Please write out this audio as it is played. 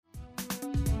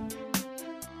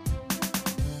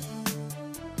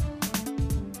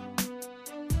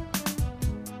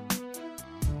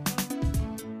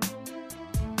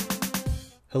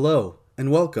Hello,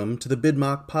 and welcome to the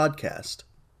Bidmock Podcast.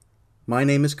 My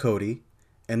name is Cody,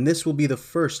 and this will be the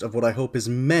first of what I hope is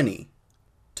many.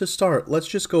 To start, let's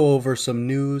just go over some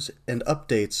news and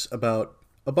updates about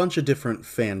a bunch of different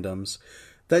fandoms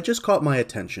that just caught my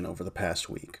attention over the past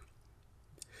week.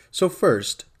 So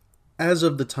first, as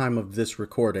of the time of this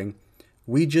recording,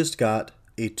 we just got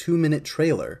a 2-minute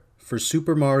trailer for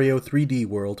Super Mario 3D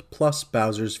World plus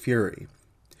Bowser's Fury.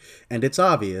 And it's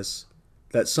obvious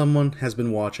that someone has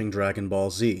been watching Dragon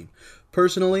Ball Z.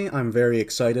 Personally, I'm very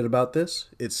excited about this.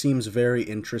 It seems very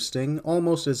interesting,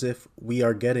 almost as if we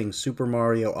are getting Super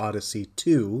Mario Odyssey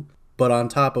 2, but on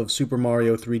top of Super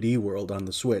Mario 3D World on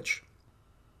the Switch.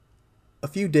 A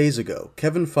few days ago,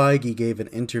 Kevin Feige gave an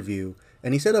interview,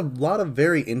 and he said a lot of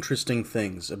very interesting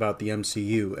things about the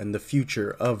MCU and the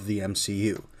future of the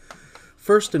MCU.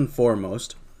 First and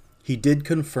foremost, he did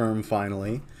confirm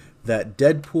finally that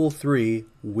Deadpool 3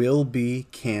 will be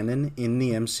canon in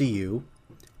the MCU,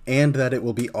 and that it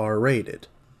will be R-rated.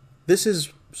 This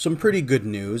is some pretty good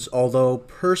news, although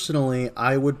personally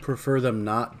I would prefer them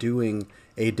not doing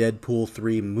a Deadpool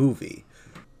 3 movie.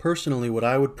 Personally, what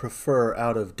I would prefer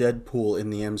out of Deadpool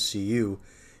in the MCU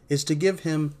is to give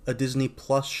him a Disney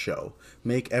Plus show.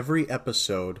 Make every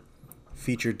episode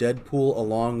feature Deadpool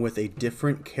along with a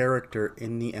different character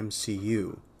in the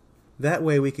MCU. That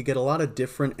way we could get a lot of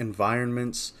different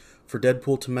environments for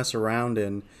Deadpool to mess around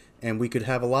in, and we could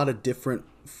have a lot of different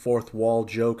fourth wall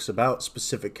jokes about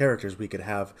specific characters. We could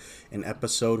have an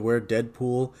episode where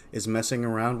Deadpool is messing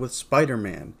around with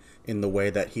Spider-Man in the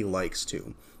way that he likes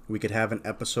to. We could have an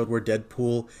episode where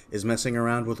Deadpool is messing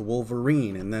around with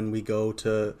Wolverine, and then we go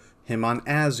to him on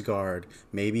Asgard.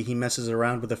 Maybe he messes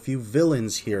around with a few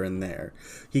villains here and there.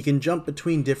 He can jump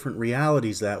between different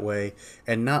realities that way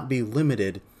and not be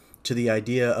limited to the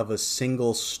idea of a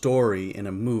single story in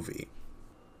a movie.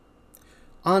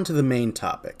 On to the main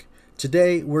topic.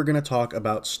 Today we're going to talk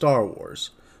about Star Wars.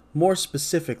 More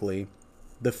specifically,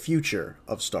 the future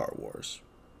of Star Wars.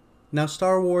 Now,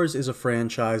 Star Wars is a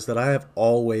franchise that I have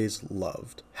always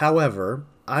loved. However,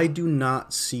 I do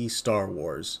not see Star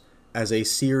Wars as a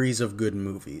series of good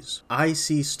movies. I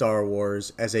see Star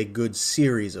Wars as a good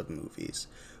series of movies,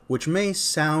 which may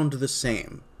sound the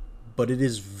same, but it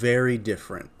is very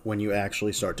different when you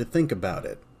actually start to think about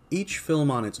it. Each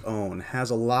film on its own has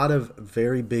a lot of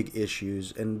very big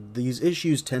issues, and these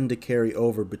issues tend to carry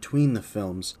over between the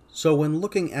films. So when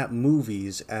looking at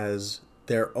movies as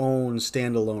their own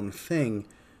standalone thing,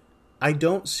 I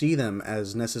don't see them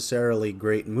as necessarily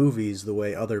great movies the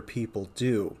way other people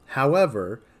do.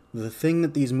 However, the thing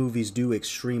that these movies do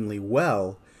extremely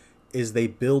well is they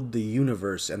build the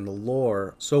universe and the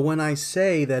lore. So when I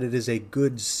say that it is a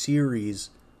good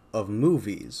series of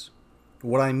movies,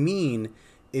 what I mean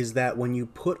is that when you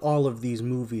put all of these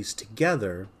movies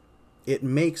together, it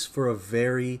makes for a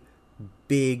very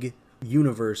big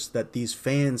universe that these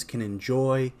fans can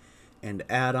enjoy and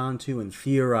add on to and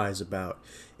theorize about.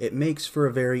 It makes for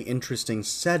a very interesting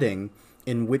setting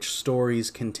in which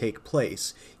stories can take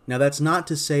place. Now, that's not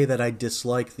to say that I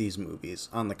dislike these movies.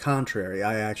 On the contrary,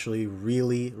 I actually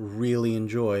really, really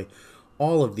enjoy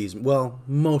all of these, well,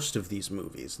 most of these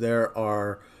movies. There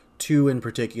are two in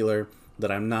particular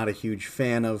that I'm not a huge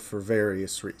fan of for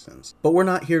various reasons. But we're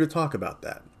not here to talk about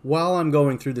that. While I'm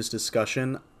going through this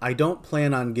discussion, I don't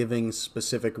plan on giving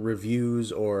specific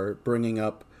reviews or bringing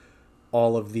up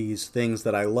all of these things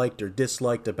that I liked or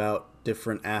disliked about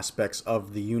different aspects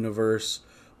of the universe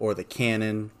or the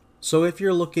canon. So if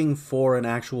you're looking for an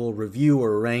actual review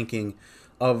or ranking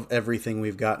of everything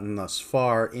we've gotten thus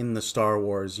far in the Star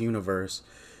Wars universe,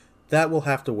 that will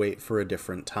have to wait for a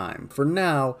different time. For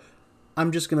now,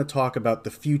 I'm just going to talk about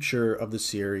the future of the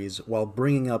series while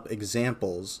bringing up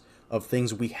examples of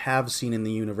things we have seen in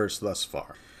the universe thus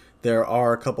far. There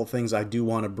are a couple things I do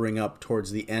want to bring up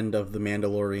towards the end of The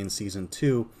Mandalorian Season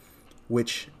 2,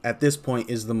 which at this point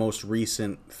is the most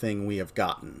recent thing we have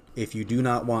gotten. If you do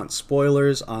not want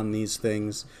spoilers on these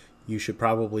things, you should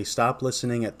probably stop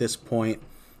listening at this point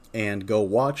and go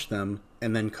watch them,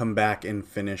 and then come back and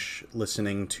finish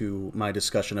listening to my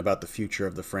discussion about the future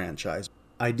of the franchise.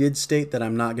 I did state that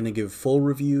I'm not going to give full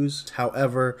reviews.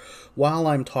 However, while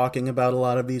I'm talking about a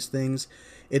lot of these things,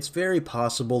 it's very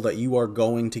possible that you are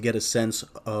going to get a sense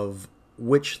of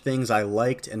which things I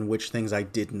liked and which things I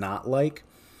did not like.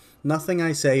 Nothing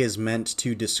I say is meant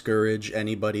to discourage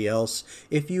anybody else.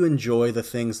 If you enjoy the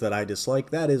things that I dislike,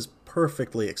 that is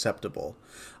perfectly acceptable.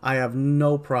 I have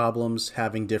no problems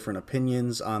having different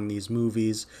opinions on these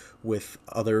movies with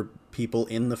other people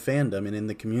in the fandom and in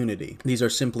the community. These are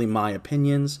simply my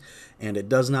opinions, and it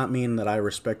does not mean that I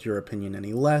respect your opinion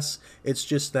any less. It's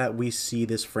just that we see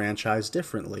this franchise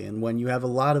differently, and when you have a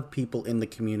lot of people in the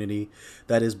community,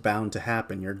 that is bound to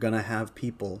happen. You're gonna have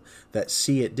people that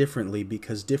see it differently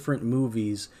because different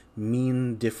movies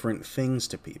mean different things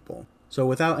to people. So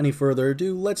without any further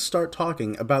ado, let's start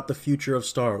talking about the future of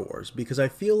Star Wars, because I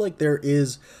feel like there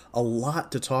is a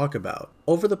lot to talk about.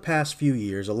 Over the past few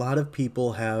years, a lot of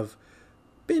people have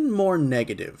been more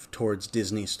negative towards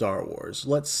Disney Star Wars.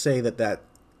 Let's say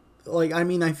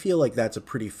I feel like that's a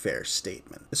pretty fair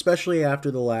statement. Especially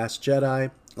after The Last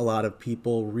Jedi, a lot of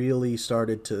people really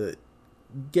started to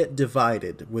get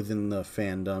divided within the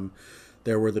fandom.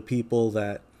 There were the people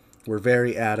that were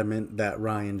very adamant that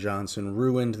Rian Johnson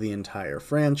ruined the entire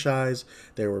franchise.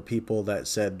 There were people that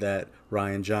said that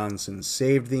Rian Johnson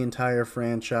saved the entire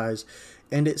franchise,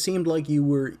 and it seemed like you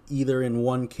were either in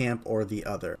one camp or the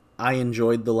other. I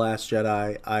enjoyed The Last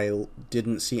Jedi. I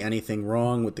didn't see anything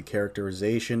wrong with the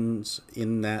characterizations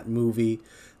in that movie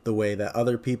the way that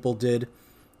other people did,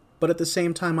 but at the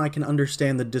same time I can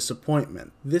understand the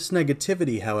disappointment. This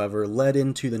negativity, however, led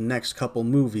into the next couple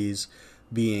movies,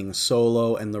 being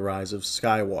Solo and The Rise of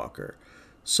Skywalker.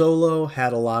 Solo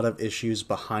had a lot of issues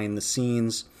behind the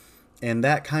scenes, and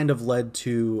that kind of led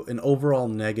to an overall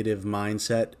negative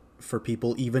mindset for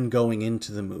people even going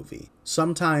into the movie.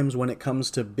 Sometimes when it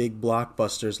comes to big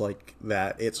blockbusters like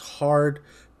that, it's hard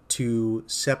to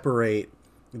separate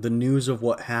the news of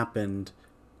what happened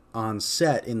on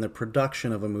set in the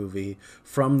production of a movie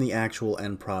from the actual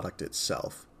end product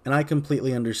itself. And I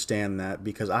completely understand that,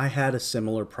 because I had a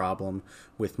similar problem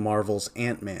with Marvel's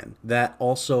Ant-Man. That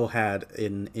also had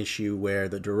an issue where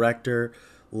the director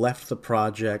left the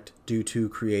project due to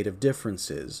creative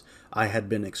differences. I had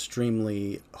been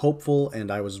extremely hopeful,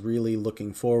 and I was really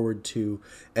looking forward to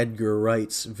Edgar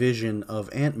Wright's vision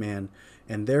of Ant-Man,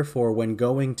 and therefore when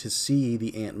going to see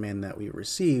the Ant-Man that we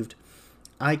received,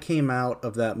 I came out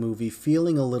of that movie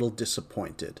feeling a little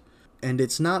disappointed. And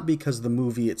it's not because the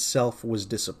movie itself was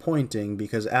disappointing,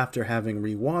 because after having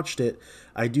rewatched it,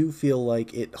 I do feel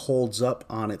like it holds up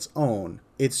on its own.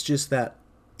 It's just that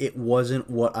it wasn't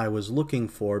what I was looking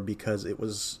for, because it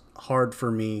was hard for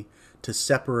me to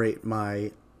separate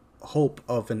my hope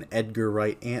of an Edgar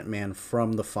Wright Ant-Man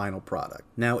from the final product.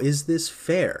 Now, is this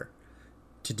fair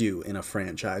to do in a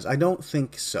franchise? I don't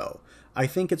think so. I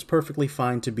think it's perfectly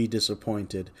fine to be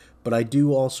disappointed, but I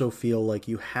do also feel like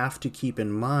you have to keep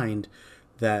in mind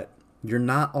that you're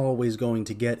not always going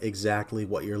to get exactly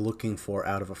what you're looking for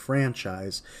out of a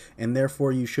franchise, and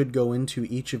therefore you should go into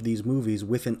each of these movies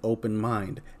with an open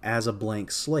mind, as a blank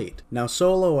slate. Now,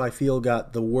 Solo, I feel,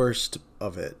 got the worst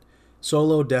of it.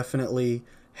 Solo definitely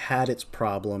had its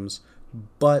problems,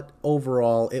 but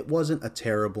overall, it wasn't a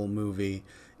terrible movie.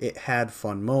 It had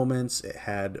fun moments, it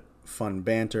had fun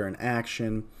banter and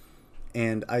action,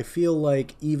 and I feel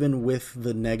like even with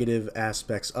the negative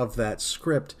aspects of that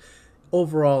script,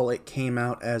 overall it came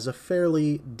out as a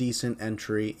fairly decent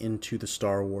entry into the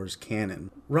Star Wars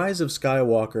canon. Rise of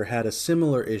Skywalker had a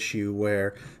similar issue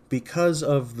where, because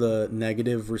of the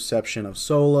negative reception of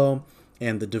Solo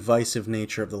and the divisive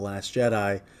nature of The Last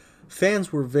Jedi,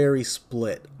 fans were very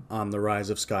split on The Rise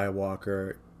of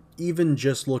Skywalker. Even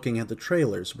just looking at the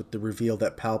trailers with the reveal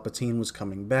that Palpatine was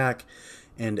coming back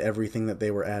and everything that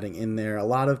they were adding in there, a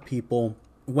lot of people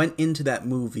went into that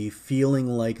movie feeling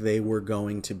like they were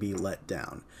going to be let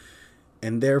down.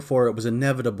 And therefore it was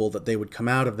inevitable that they would come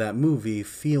out of that movie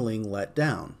feeling let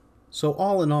down. So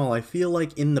all in all, I feel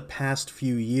like in the past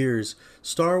few years,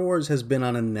 Star Wars has been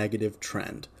on a negative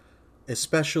trend,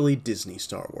 especially Disney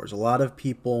Star Wars. A lot of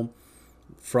people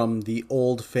from the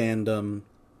old fandom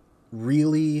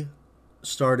really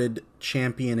started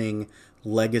championing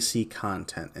legacy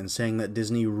content and saying that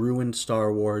Disney ruined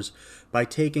Star Wars by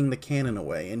taking the canon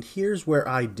away. And here's where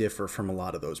I differ from a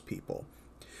lot of those people.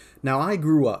 Now, I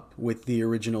grew up with the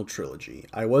original trilogy.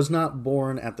 I was not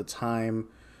born at the time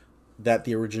that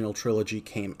the original trilogy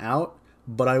came out,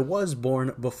 but I was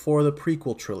born before the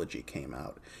prequel trilogy came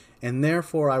out. And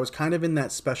therefore, I was kind of in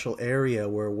that special area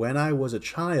where when I was a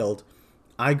child,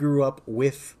 I grew up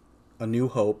with A New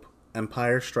Hope,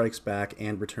 Empire Strikes Back,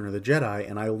 and Return of the Jedi,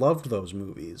 and I loved those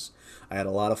movies. I had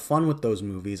a lot of fun with those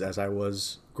movies as I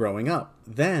was growing up.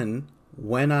 Then,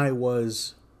 when I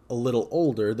was a little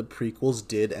older, the prequels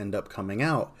did end up coming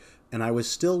out, and I was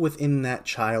still within that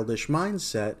childish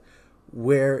mindset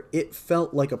where it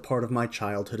felt like a part of my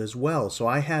childhood as well. So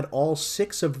I had all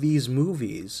 6 of these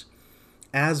movies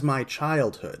as my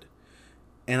childhood.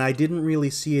 And I didn't really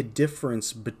see a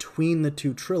difference between the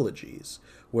two trilogies,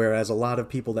 whereas a lot of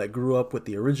people that grew up with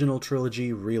the original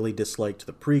trilogy really disliked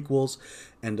the prequels,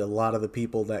 and a lot of the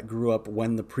people that grew up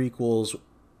when the prequels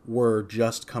were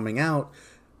just coming out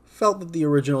felt that the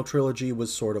original trilogy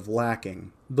was sort of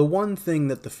lacking. The one thing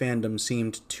that the fandom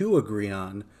seemed to agree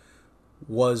on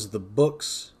was the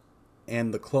books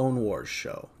and the Clone Wars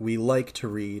show. We like to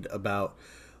read about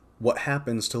what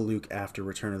happens to Luke after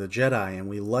Return of the Jedi, and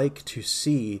we like to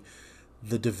see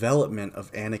the development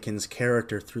of Anakin's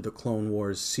character through the Clone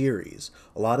Wars series.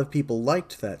 A lot of people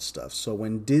liked that stuff, so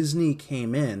when Disney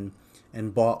came in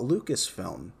and bought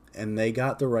Lucasfilm, and they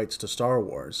got the rights to Star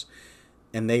Wars,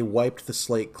 and they wiped the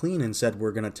slate clean and said,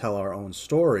 we're going to tell our own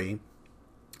story,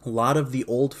 a lot of the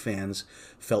old fans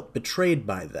felt betrayed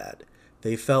by that.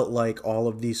 They felt like all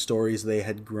of these stories they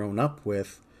had grown up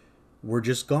with were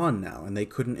just gone now, and they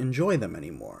couldn't enjoy them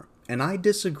anymore. And I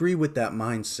disagree with that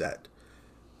mindset,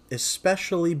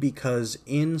 especially because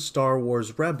in Star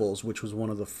Wars Rebels, which was one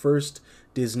of the first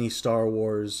Disney Star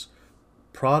Wars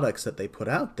products that they put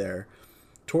out there,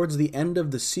 towards the end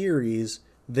of the series,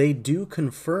 they do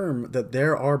confirm that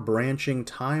there are branching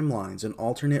timelines and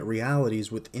alternate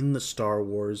realities within the Star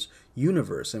Wars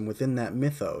universe and within that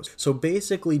mythos. So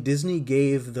basically, Disney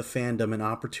gave the fandom an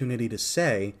opportunity to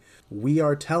say, we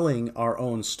are telling our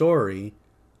own story,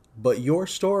 but your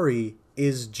story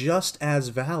is just as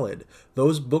valid.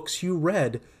 Those books you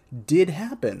read did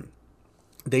happen.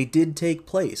 They did take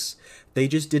place. They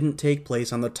just didn't take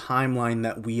place on the timeline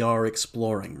that we are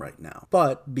exploring right now.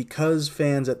 But because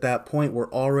fans at that point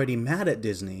were already mad at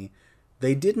Disney,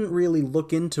 they didn't really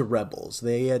look into Rebels.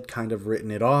 They had kind of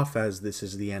written it off as this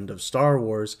is the end of Star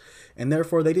Wars, and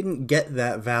therefore they didn't get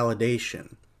that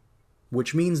validation.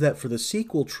 Which means that for the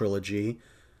sequel trilogy,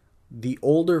 the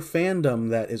older fandom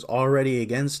that is already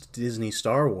against Disney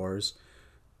Star Wars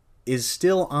is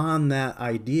still on that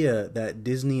idea that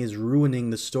Disney is ruining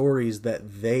the stories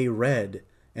that they read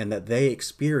and that they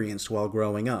experienced while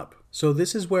growing up. So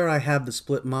this is where I have the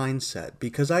split mindset,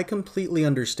 because I completely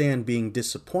understand being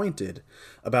disappointed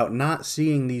about not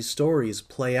seeing these stories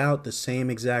play out the same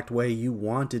exact way you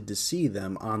wanted to see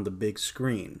them on the big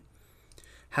screen.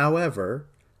 However,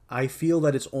 I feel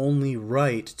that it's only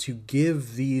right to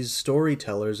give these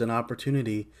storytellers an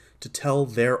opportunity to tell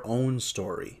their own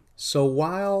story. So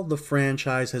while the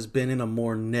franchise has been in a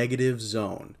more negative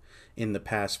zone in the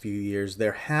past few years,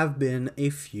 there have been a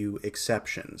few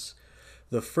exceptions.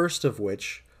 The first of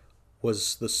which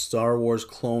was the Star Wars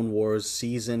Clone Wars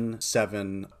Season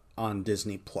 7 on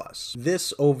Disney+.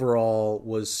 This overall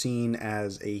was seen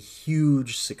as a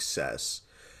huge success.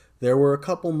 There were a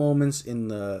couple moments in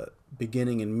the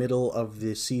beginning and middle of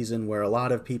the season where a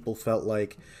lot of people felt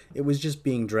like it was just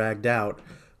being dragged out,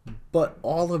 but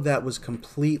all of that was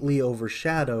completely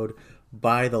overshadowed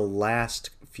by the last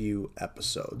few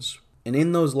episodes. And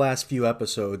in those last few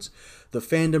episodes, the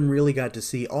fandom really got to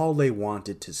see all they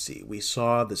wanted to see. We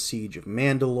saw the Siege of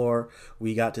Mandalore.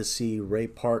 We got to see Ray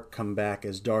Park come back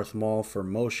as Darth Maul for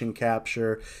motion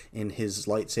capture in his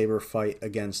lightsaber fight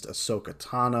against Ahsoka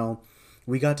Tano.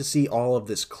 We got to see all of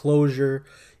this closure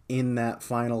in that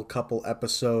final couple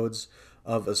episodes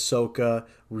of Ahsoka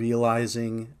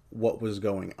realizing what was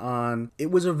going on.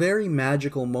 It was a very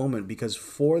magical moment because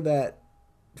for that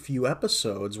few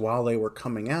episodes while they were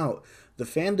coming out, the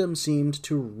fandom seemed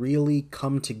to really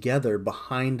come together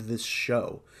behind this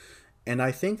show. And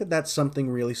I think that that's something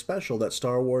really special that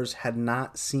Star Wars had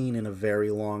not seen in a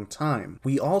very long time.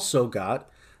 We also got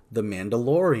The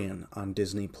Mandalorian on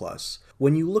Disney+.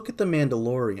 When you look at The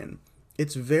Mandalorian,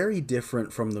 it's very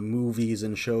different from the movies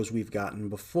and shows we've gotten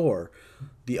before.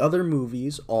 The other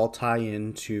movies all tie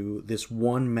into this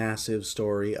one massive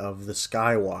story of the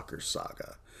Skywalker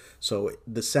saga. So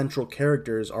the central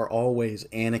characters are always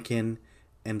Anakin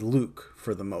and Luke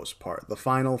for the most part. The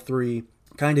final three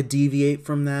kind of deviate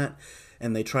from that,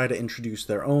 and they try to introduce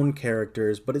their own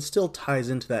characters, but it still ties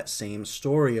into that same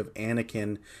story of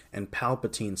Anakin and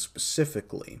Palpatine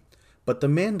specifically. But The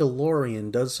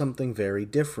Mandalorian does something very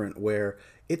different, where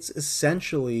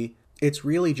it's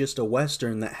really just a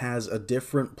Western that has a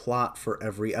different plot for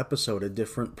every episode, a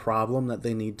different problem that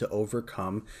they need to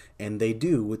overcome, and they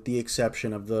do, with the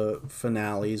exception of the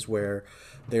finales where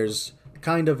there's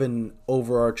kind of an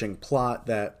overarching plot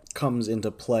that comes into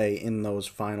play in those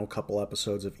final couple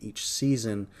episodes of each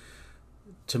season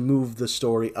to move the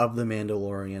story of The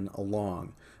Mandalorian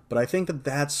along. But I think that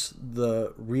that's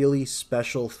the really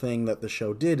special thing that the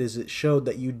show did, is it showed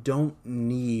that you don't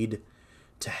need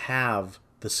to have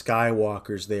the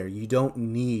Skywalkers there. You don't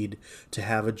need to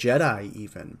have a Jedi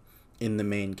even in the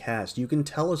main cast. You can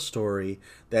tell a story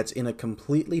that's in a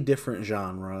completely different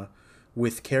genre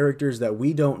with characters that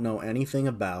we don't know anything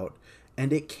about,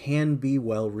 and it can be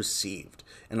well received.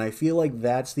 And I feel like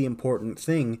that's the important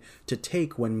thing to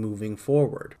take when moving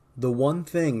forward. The one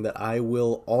thing that I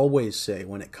will always say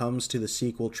when it comes to the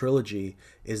sequel trilogy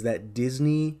is that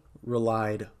Disney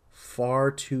relied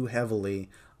far too heavily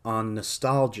on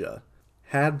nostalgia.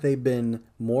 Had they been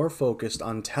more focused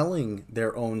on telling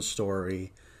their own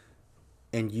story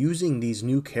and using these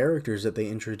new characters that they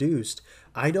introduced,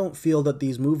 I don't feel that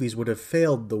these movies would have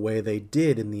failed the way they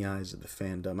did in the eyes of the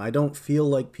fandom. I don't feel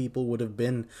like people would have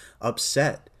been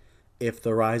upset if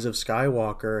The Rise of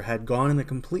Skywalker had gone in a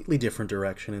completely different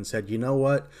direction and said, you know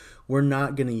what, we're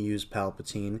not going to use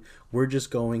Palpatine, we're just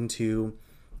going to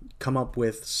come up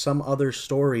with some other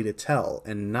story to tell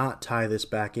and not tie this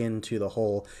back into the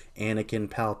whole Anakin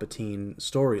Palpatine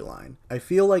storyline. I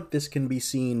feel like this can be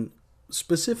seen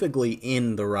specifically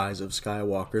in The Rise of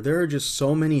Skywalker. There are just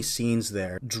so many scenes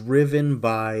there driven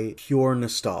by pure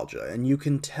nostalgia, and you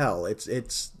can tell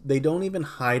it's they don't even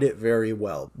hide it very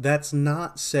well. That's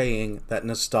not saying that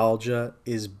nostalgia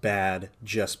is bad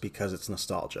just because it's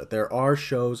nostalgia. There are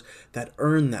shows that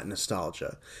earn that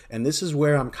nostalgia, and this is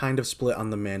where I'm kind of split on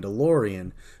The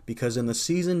Mandalorian, because in the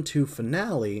season 2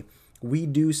 finale we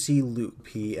do see Luke.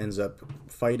 He ends up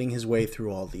fighting his way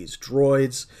through all these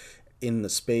droids in the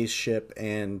spaceship,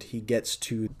 and he gets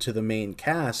to the main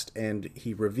cast and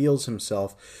he reveals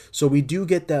himself. So we do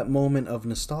get that moment of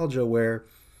nostalgia where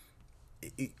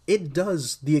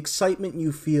the excitement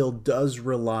you feel does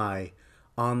rely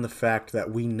on the fact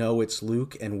that we know it's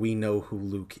Luke and we know who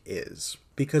Luke is.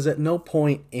 Because at no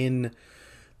point in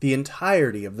the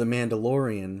entirety of The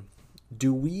Mandalorian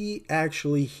do we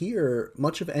actually hear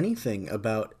much of anything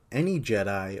about any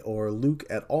Jedi or Luke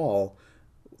at all.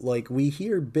 Like, we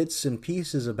hear bits and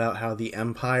pieces about how the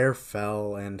Empire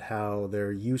fell and how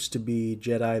there used to be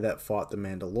Jedi that fought the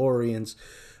Mandalorians,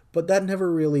 but that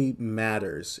never really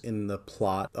matters in the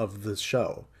plot of the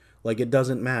show. Like, it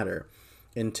doesn't matter.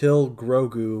 Until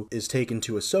Grogu is taken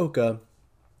to Ahsoka,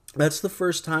 that's the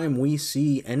first time we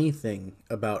see anything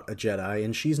about a Jedi,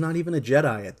 and she's not even a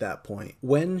Jedi at that point.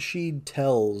 When she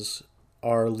tells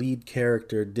our lead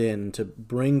character Din to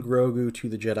bring Grogu to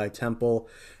the Jedi Temple,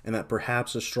 and that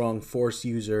perhaps a strong Force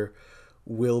user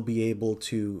will be able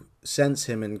to sense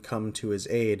him and come to his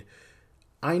aid,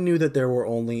 I knew that there were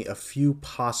only a few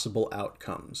possible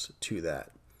outcomes to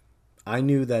that. I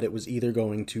knew that it was either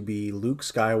going to be Luke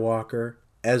Skywalker,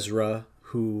 Ezra,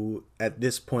 who at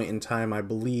this point in time I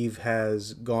believe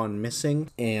has gone missing,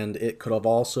 and it could have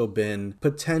also been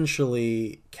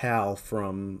potentially Cal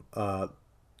from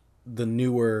the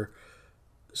newer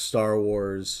Star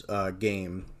Wars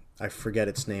game. I forget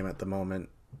its name at the moment,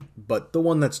 but the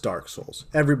one that's Dark Souls.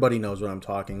 Everybody knows what I'm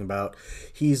talking about.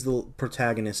 He's the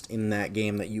protagonist in that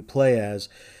game that you play as,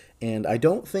 and I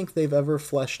don't think they've ever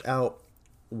fleshed out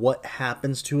what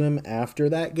happens to him after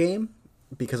that game,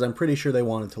 because I'm pretty sure they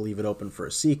wanted to leave it open for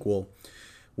a sequel,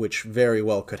 which very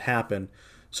well could happen.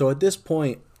 So at this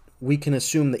point, we can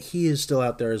assume that he is still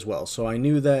out there as well. So I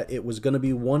knew that it was going to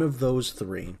be one of those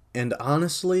three. And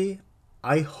honestly,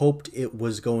 I hoped it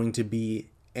was going to be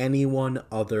anyone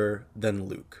other than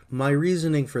Luke. My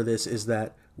reasoning for this is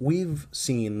that we've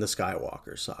seen the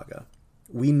Skywalker saga.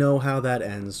 We know how that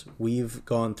ends. We've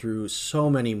gone through so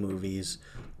many movies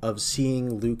of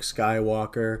seeing Luke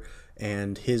Skywalker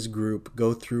and his group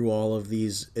go through all of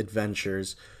these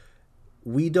adventures.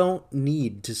 We don't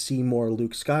need to see more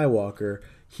Luke Skywalker.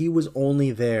 He was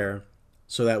only there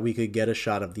so that we could get a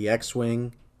shot of the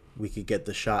X-Wing, we could get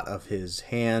the shot of his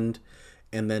hand,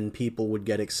 and then people would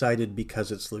get excited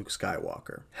because it's Luke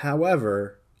Skywalker.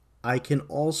 However, I can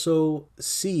also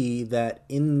see that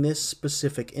in this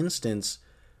specific instance,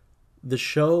 the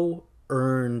show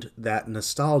earned that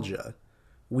nostalgia.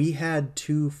 We had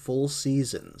 2 full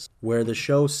seasons where the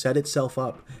show set itself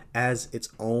up as its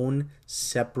own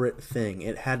separate thing.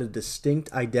 It had a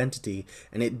distinct identity,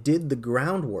 and it did the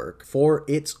groundwork for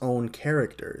its own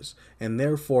characters. And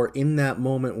therefore, in that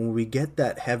moment when we get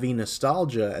that heavy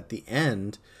nostalgia at the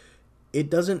end, it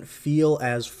doesn't feel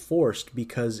as forced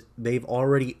because they've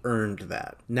already earned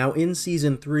that. Now, in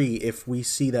Season 3, if we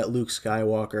see that Luke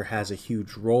Skywalker has a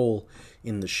huge role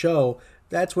in the show,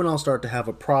 that's when I'll start to have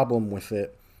a problem with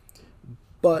it.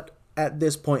 But at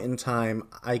this point in time,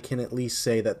 I can at least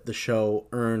say that the show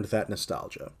earned that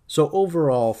nostalgia. So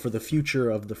overall, for the future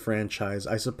of the franchise,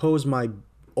 I suppose my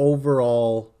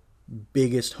overall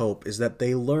biggest hope is that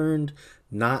they learned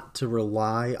not to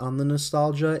rely on the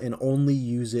nostalgia and only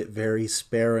use it very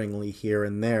sparingly here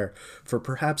and there for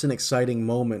perhaps an exciting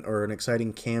moment or an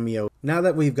exciting cameo. Now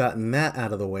that we've gotten that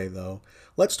out of the way, though,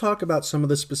 let's talk about some of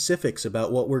the specifics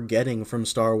about what we're getting from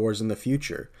Star Wars in the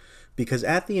future. because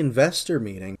at the investor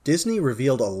meeting, Disney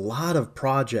revealed a lot of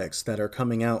projects that are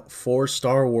coming out for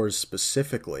Star Wars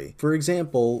specifically. For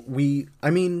example,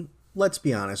 let's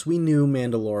be honest, we knew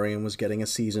Mandalorian was getting a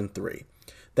season 3.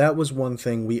 That was one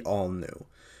thing we all knew.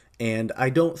 And I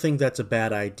don't think that's a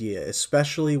bad idea,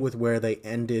 especially with where they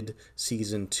ended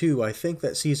season 2. I think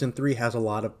that season 3 has a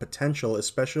lot of potential,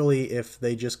 especially if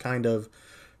they just kind of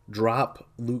drop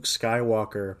Luke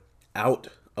Skywalker out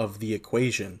of the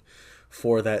equation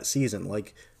for that season.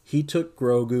 Like, he took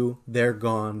Grogu, they're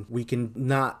gone. We can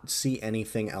not see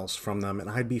anything else from them, and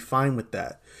I'd be fine with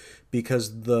that.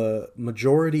 Because the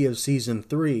majority of season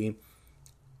 3,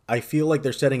 I feel like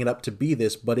they're setting it up to be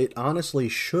this, but it honestly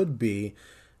should be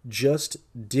just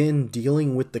Din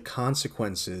dealing with the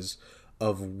consequences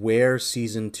of where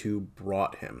season 2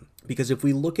 brought him. Because if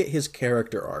we look at his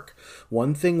character arc,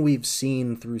 one thing we've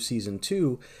seen through season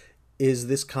 2 is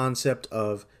this concept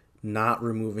of not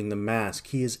removing the mask.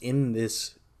 He is in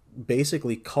this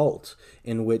basically cult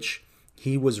in which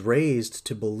he was raised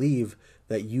to believe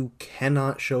that you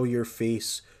cannot show your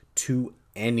face to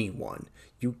anyone.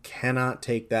 You cannot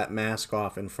take that mask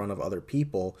off in front of other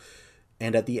people.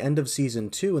 And at the end of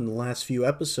season 2, in the last few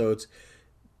episodes,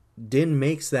 Din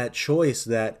makes that choice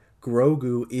that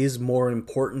Grogu is more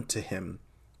important to him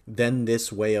than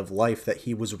this way of life that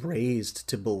he was raised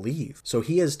to believe. So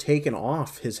he has taken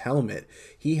off his helmet.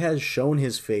 He has shown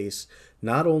his face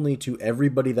not only to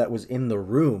everybody that was in the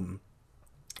room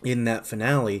in that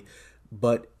finale,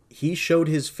 but he showed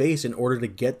his face in order to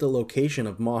get the location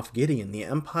of Moff Gideon. The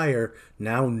Empire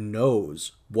now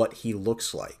knows what he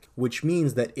looks like, which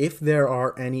means that if there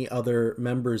are any other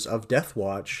members of Death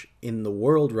Watch in the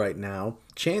world right now,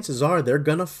 chances are they're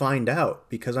gonna find out,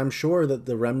 because I'm sure that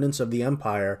the remnants of the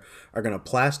Empire are gonna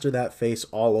plaster that face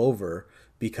all over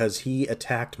because he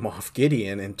attacked Moff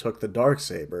Gideon and took the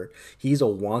Darksaber. He's a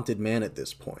wanted man at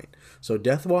this point. So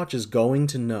Death Watch is going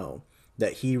to know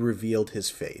that he revealed his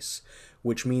face,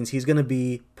 which means he's going to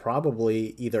be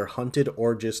probably either hunted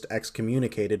or just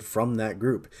excommunicated from that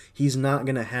group. He's not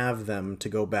going to have them to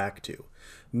go back to.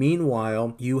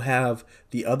 Meanwhile, you have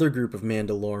the other group of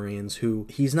Mandalorians who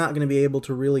he's not going to be able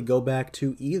to really go back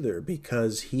to either,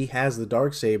 because he has the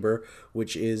Darksaber,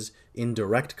 which is in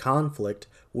direct conflict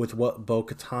with what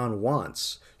Bo-Katan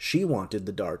wants. She wanted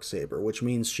the Darksaber, which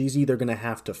means she's either going to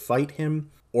have to fight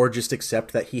him or just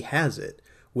accept that he has it,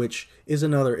 which is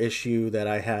another issue that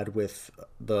I had with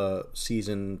the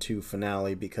season 2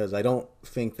 finale, because I don't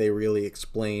think they really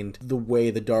explained the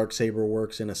way the Darksaber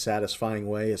works in a satisfying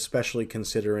way, especially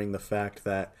considering the fact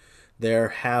that there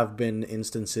have been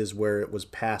instances where it was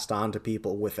passed on to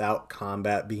people without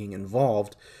combat being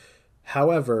involved.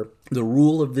 However, the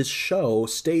rule of this show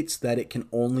states that it can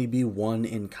only be won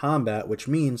in combat, which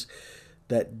means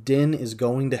that Din is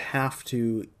going to have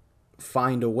to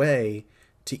find a way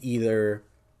to either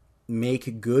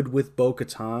make good with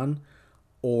Bo-Katan,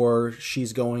 or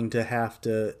she's going to have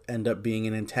to end up being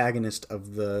an antagonist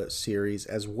of the series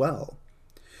as well.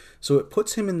 So it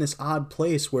puts him in this odd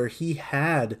place where he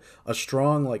had a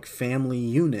strong family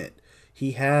unit.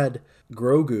 He had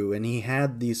Grogu, and he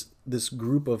had this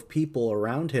group of people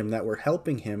around him that were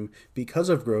helping him because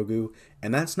of Grogu,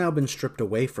 and that's now been stripped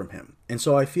away from him. And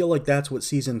so I feel like that's what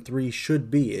season 3 should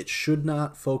be. It should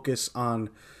not focus on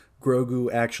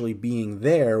Grogu actually being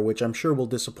there, which I'm sure will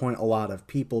disappoint a lot of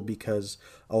people, because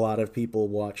a lot of people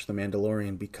watch The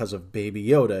Mandalorian because of Baby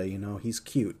Yoda. He's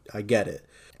cute. I get it.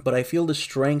 But I feel the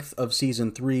strength of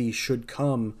season 3 should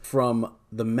come from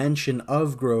the mention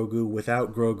of Grogu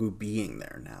without Grogu being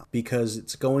there now, because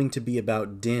it's going to be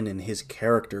about Din and his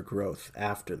character growth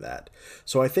after that.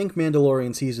 So I think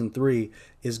Mandalorian season 3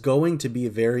 is going to be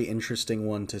a very interesting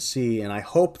one to see, and I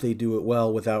hope they do it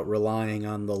well without relying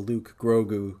on the Luke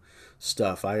Grogu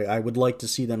stuff. I would like to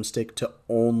see them stick to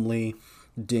only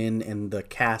Din and the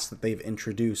cast that they've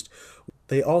introduced.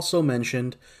 They also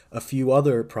mentioned a few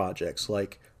other projects,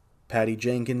 like Patty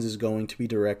Jenkins is going to be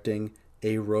directing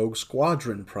a Rogue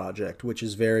Squadron project, which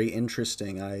is very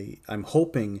interesting. I'm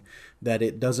hoping that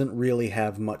it doesn't really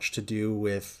have much to do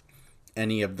with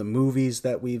any of the movies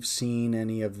that we've seen,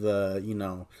 any of the,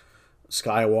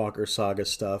 Skywalker saga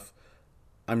stuff.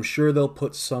 I'm sure they'll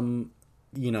put some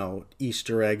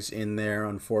Easter eggs in there.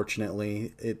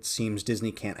 Unfortunately, it seems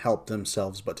Disney can't help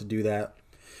themselves but to do that.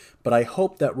 But I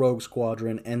hope that Rogue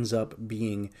Squadron ends up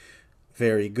being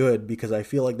very good, because I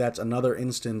feel like that's another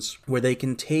instance where they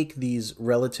can take these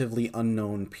relatively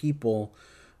unknown people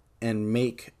and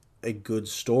make a good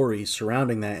story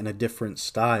surrounding that in a different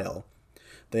style.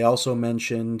 They also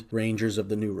mentioned Rangers of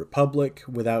the New Republic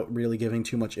without really giving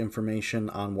too much information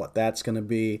on what that's going to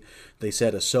be. They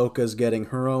said Ahsoka's getting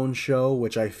her own show,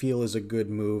 which I feel is a good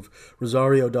move.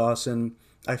 Rosario Dawson,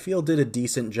 I feel, did a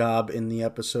decent job in the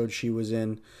episode she was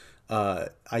in.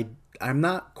 I'm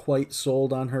not quite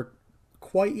sold on her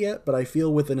quite yet, but I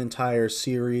feel with an entire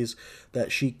series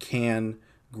that she can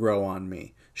grow on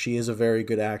me. She is a very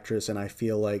good actress, and I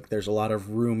feel like there's a lot of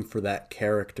room for that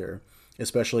character,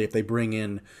 especially if they bring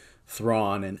in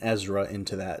Thrawn and Ezra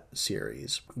into that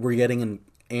series. We're getting an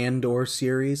Andor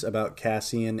series about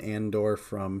Cassian Andor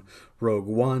from Rogue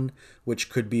One, which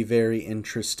could be very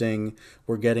interesting.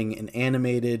 We're getting an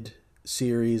animated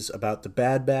series about the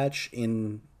Bad Batch,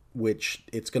 in which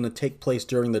it's going to take place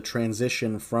during the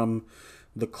transition from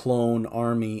the clone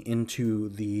army into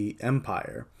the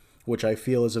Empire, which I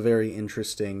feel is a very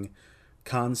interesting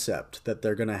concept that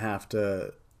they're going to have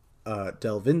to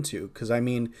delve into. Because, I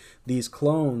mean, these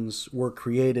clones were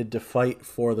created to fight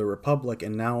for the Republic,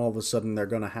 and now all of a sudden they're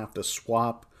going to have to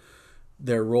swap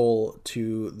their role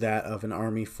to that of an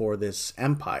army for this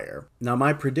Empire. Now,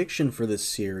 my prediction for this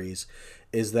series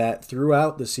is that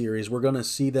throughout the series, we're going to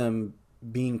see them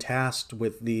being tasked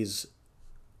with these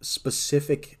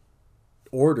specific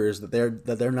orders that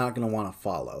they're not going to want to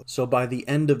follow. So by the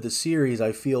end of the series,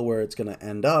 I feel where it's going to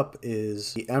end up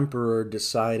is the Emperor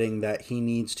deciding that he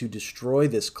needs to destroy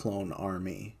this clone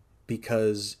army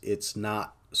because it's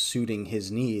not suiting his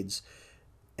needs.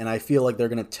 And I feel like they're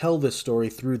going to tell this story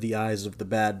through the eyes of the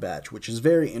Bad Batch, which is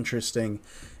very interesting.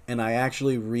 And I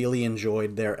actually really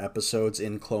enjoyed their episodes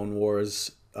in Clone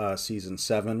Wars Season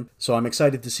 7. So I'm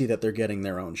excited to see that they're getting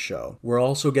their own show. We're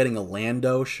also getting a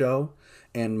Lando show.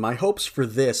 And my hopes for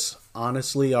this,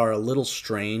 honestly, are a little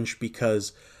strange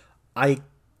because I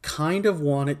kind of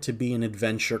want it to be an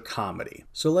adventure comedy.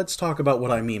 So let's talk about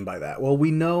what I mean by that. Well,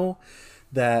 we know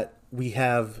that we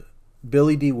have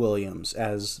Billy D. Williams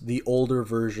as the older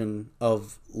version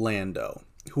of Lando,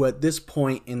 who at this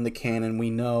point in the canon we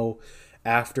know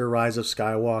after Rise of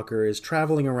Skywalker is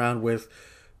traveling around with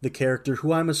the character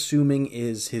who I'm assuming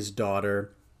is his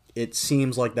daughter. It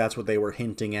seems like that's what they were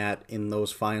hinting at in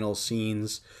those final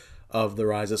scenes of the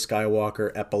Rise of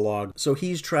Skywalker epilogue. So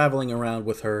he's traveling around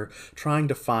with her, trying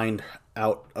to find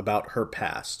out about her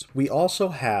past. We also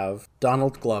have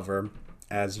Donald Glover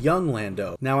as young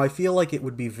Lando. Now, I feel like it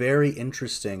would be very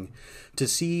interesting to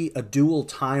see a dual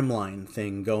timeline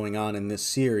thing going on in this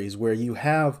series, where you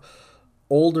have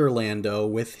older Lando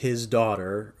with his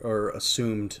daughter, or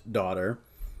assumed daughter,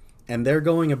 and they're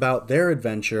going about their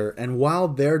adventure, and while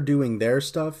they're doing their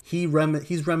stuff, he's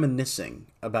reminiscing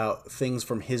about things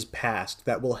from his past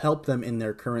that will help them in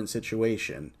their current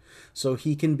situation. So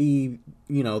he can be,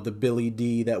 the Billy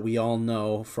D that we all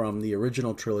know from the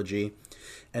original trilogy,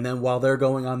 and then while they're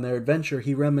going on their adventure,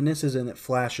 he reminisces and it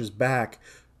flashes back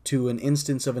to an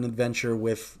instance of an adventure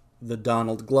with the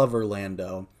Donald Glover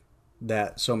Lando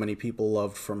that so many people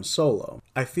loved from Solo.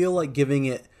 I feel like giving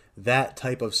it that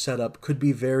type of setup could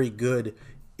be very good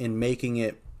in making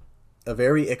it a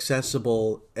very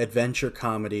accessible adventure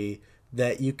comedy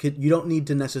that you don't need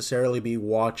to necessarily be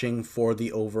watching for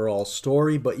the overall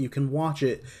story, but you can watch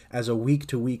it as a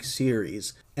week-to-week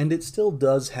series. And it still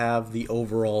does have the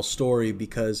overall story,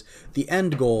 because the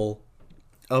end goal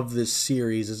of this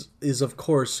series is of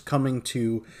course coming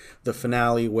to the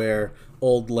finale where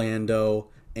old Lando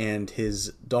and his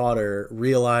daughter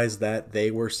realize that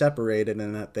they were separated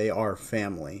and that they are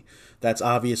family. That's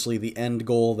obviously the end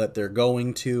goal that they're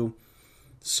going to.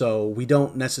 So we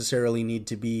don't necessarily need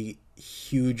to be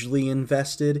hugely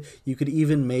invested. You could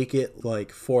even make it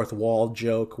like fourth wall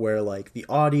joke where like the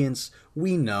audience,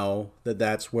 we know that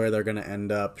that's where they're going to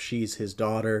end up. She's his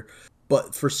daughter.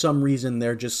 But for some reason,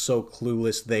 they're just so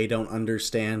clueless they don't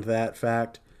understand that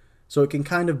fact. So it can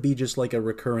kind of be just like a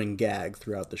recurring gag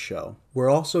throughout the show. We're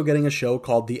also getting a show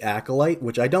called The Acolyte,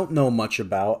 which I don't know much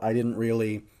about. I didn't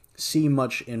really see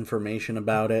much information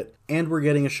about it. And we're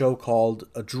getting a show called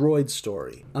A Droid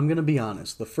Story. I'm going to be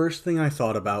honest, the first thing I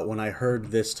thought about when I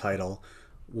heard this title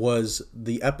was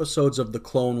the episodes of the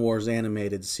Clone Wars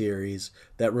animated series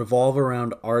that revolve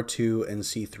around R2 and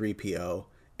C-3PO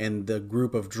and the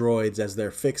group of droids as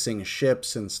they're fixing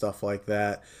ships and stuff like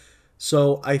that.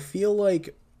 So I feel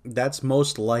like that's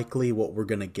most likely what we're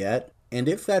going to get. And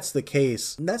if that's the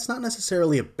case, that's not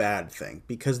necessarily a bad thing,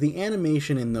 because the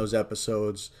animation in those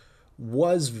episodes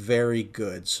was very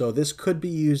good. So this could be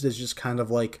used as just kind of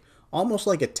like, almost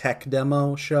like a tech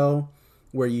demo show,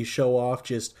 where you show off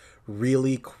just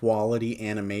really quality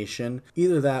animation.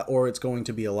 Either that, or it's going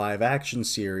to be a live action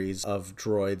series of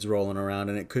droids rolling around,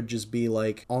 and it could just be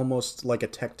like, almost like a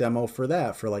tech demo for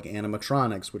that, for like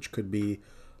animatronics, which could be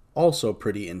also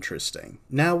pretty interesting.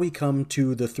 Now we come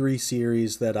to the 3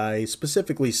 series that I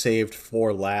specifically saved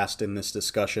for last in this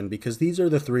discussion, because these are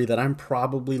the 3 that I'm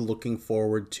probably looking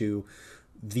forward to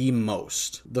the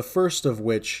most. The first of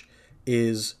which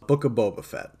is Book of Boba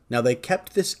Fett. Now, they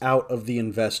kept this out of the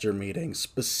investor meeting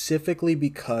specifically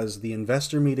because the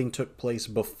investor meeting took place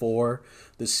before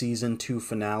the season 2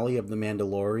 finale of The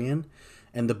Mandalorian,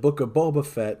 and the Book of Boba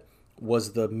Fett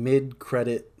was the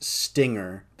mid-credit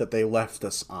stinger that they left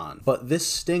us on. But this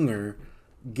stinger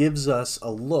gives us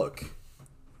a look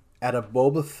at a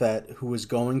Boba Fett who is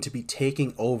going to be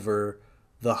taking over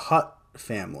the Hutt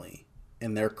family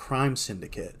and their crime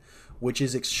syndicate, which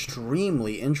is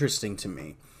extremely interesting to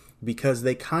me because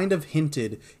they kind of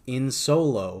hinted in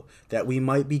Solo that we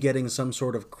might be getting some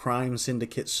sort of crime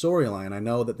syndicate storyline. I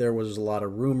know that there was a lot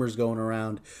of rumors going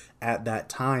around at that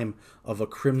time of a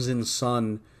Crimson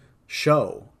Sun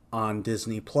show on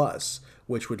Disney Plus,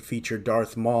 which would feature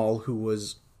Darth Maul, who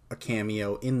was a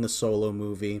cameo in the Solo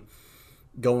movie,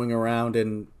 going around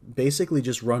and basically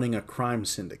just running a crime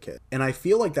syndicate. And I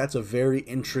feel like that's a very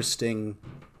interesting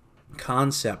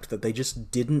concept that they just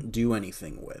didn't do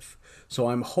anything with. So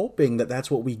I'm hoping that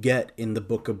that's what we get in the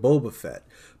Book of Boba Fett.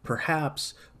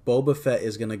 Perhaps Boba Fett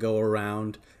is going to go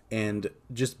around and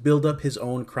just build up his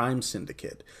own crime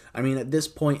syndicate. I mean, at this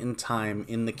point in time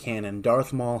in the canon,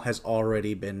 Darth Maul has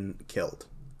already been killed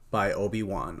by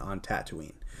Obi-Wan on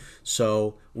Tatooine.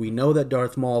 So we know that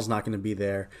Darth Maul's not going to be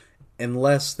there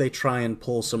unless they try and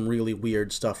pull some really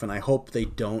weird stuff, and I hope they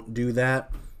don't do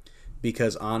that,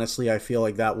 because honestly I feel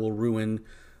like that will ruin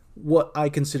what I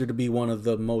consider to be one of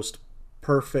the most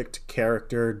perfect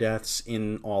character deaths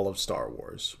in all of Star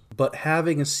Wars. But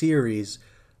having a series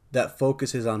that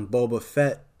focuses on Boba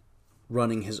Fett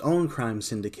running his own crime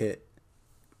syndicate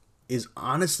is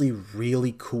honestly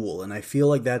really cool, and I feel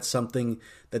like that's something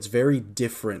that's very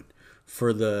different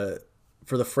for the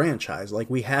franchise. Like,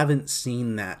 we haven't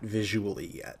seen that visually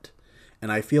yet,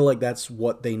 and I feel like that's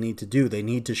what they need to do. They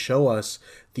need to show us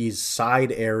these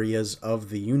side areas of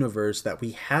the universe that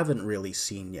we haven't really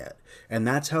seen yet, and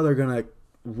that's how they're gonna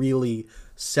really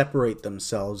separate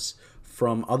themselves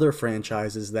from other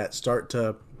franchises that start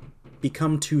to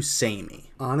become too samey.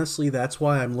 Honestly, that's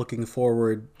why I'm looking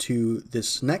forward to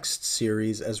this next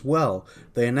series as well.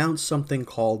 They announced something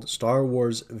called Star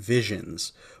Wars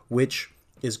Visions, which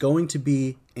is going to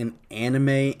be an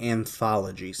anime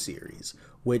anthology series,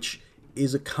 which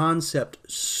is a concept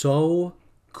so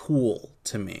cool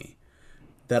to me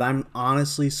that I'm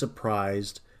honestly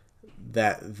surprised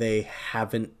that they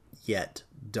haven't yet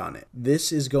done it.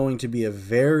 This is going to be a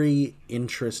very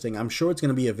interesting, I'm sure it's going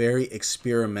to be a very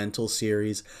experimental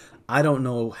series. I don't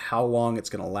know how long it's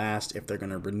going to last, if they're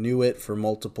going to renew it for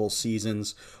multiple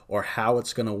seasons, or how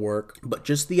it's going to work. But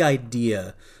just the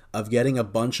idea of getting a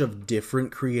bunch of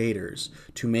different creators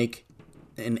to make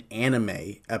an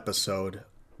anime episode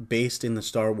based in the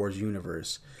Star Wars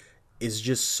universe is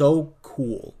just so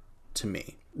cool to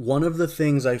me. One of the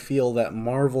things I feel that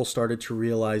Marvel started to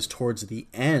realize towards the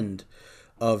end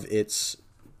of its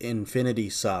Infinity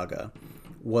Saga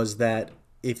was that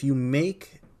if you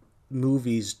make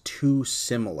movies too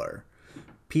similar,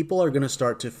 people are going to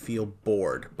start to feel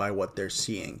bored by what they're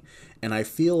seeing. And I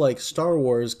feel like Star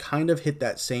Wars kind of hit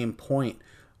that same point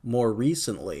more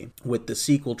recently with the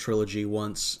sequel trilogy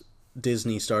once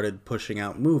Disney started pushing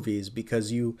out movies,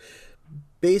 because you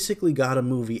basically got a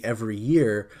movie every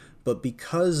year, but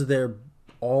because they're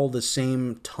all the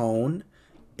same tone,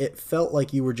 it felt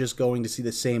like you were just going to see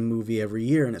the same movie every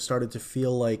year, and it started to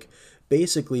feel like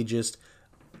basically just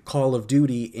Call of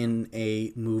Duty in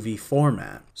a movie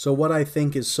format. So what I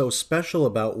think is so special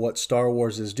about what Star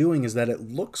Wars is doing is that it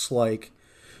looks like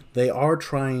they are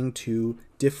trying to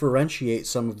differentiate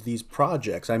some of these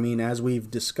projects. I mean, as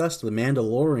we've discussed, The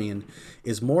Mandalorian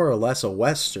is more or less a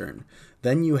Western.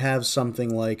 Then you have something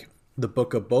like The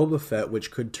Book of Boba Fett, which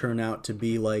could turn out to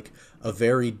be like a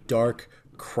very dark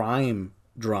crime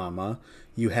drama.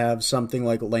 You have something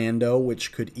like Lando,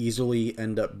 which could easily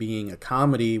end up being a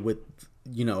comedy with,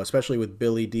 you know, especially with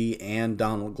Billy Dee and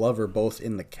Donald Glover both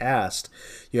in the cast.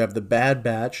 You have The Bad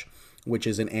Batch, which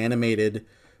is an animated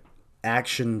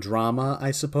action drama, I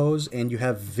suppose, and you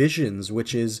have Visions,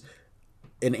 which is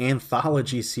an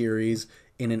anthology series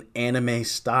in an anime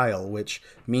style, which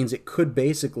means it could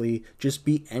basically just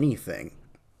be anything.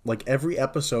 Like, every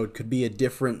episode could be a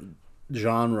different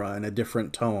genre and a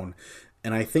different tone.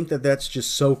 And I think that that's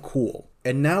just so cool.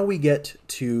 And now we get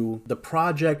to the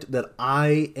project that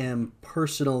I am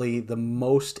personally the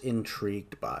most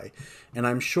intrigued by. And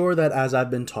I'm sure that as I've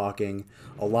been talking,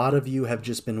 a lot of you have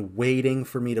just been waiting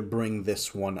for me to bring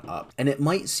this one up. And it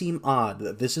might seem odd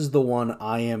that this is the one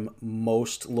I am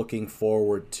most looking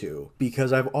forward to,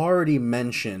 because I've already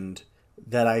mentioned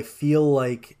that I feel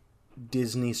like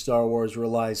Disney Star Wars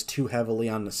relies too heavily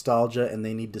on nostalgia and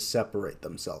they need to separate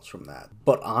themselves from that.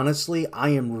 But honestly, I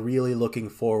am really looking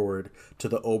forward to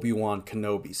the Obi-Wan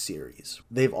Kenobi series.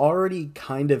 They've already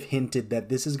kind of hinted that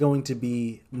this is going to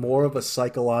be more of a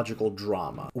psychological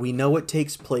drama. We know it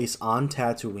takes place on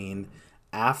Tatooine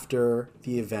after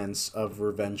the events of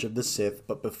Revenge of the Sith,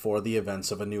 but before the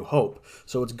events of A New Hope.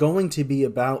 So it's going to be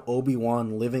about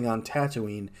Obi-Wan living on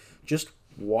Tatooine, just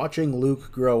watching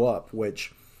Luke grow up,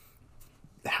 which,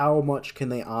 how much can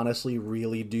they honestly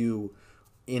really do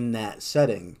in that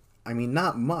setting? I mean,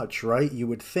 not much, right? You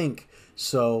would think.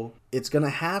 So it's going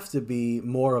to have to be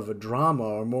more of a drama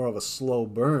or more of a slow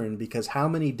burn, because how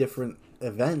many different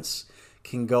events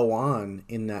can go on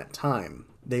in that time?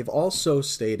 They've also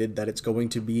stated that it's going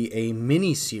to be a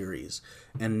mini-series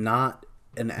and not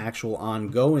an actual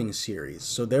ongoing series.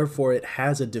 So therefore it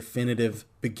has a definitive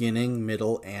beginning,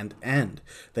 middle, and end.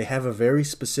 They have a very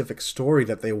specific story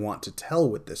that they want to tell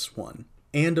with this one.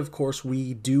 And of course,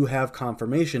 we do have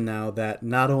confirmation now that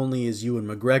not only is Ewan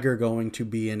McGregor going to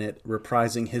be in it,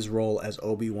 reprising his role as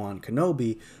Obi-Wan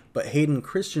Kenobi, but Hayden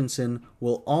Christensen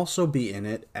will also be in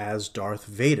it as Darth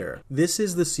Vader. This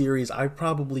is the series I've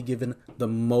probably given the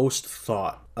most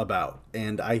thought about,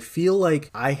 and I feel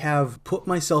like I have put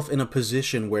myself in a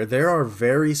position where there are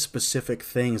very specific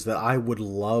things that I would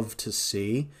love to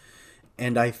see,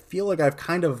 and I feel like I've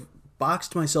kind of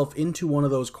boxed myself into one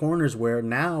of those corners where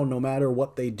now, no matter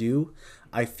what they do,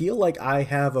 I feel like I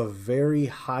have a very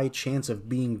high chance of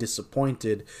being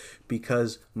disappointed,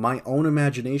 because my own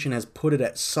imagination has put it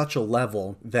at such a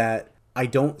level that I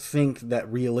don't think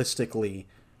that realistically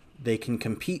they can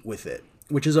compete with it,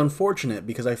 which is unfortunate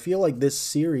because I feel like this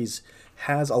series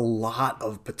has a lot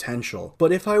of potential.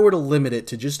 But if I were to limit it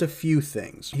to just a few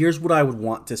things, here's what I would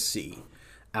want to see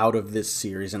out of this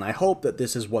series, and I hope that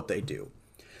this is what they do.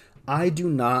 I do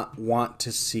not want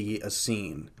to see a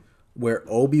scene where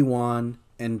Obi-Wan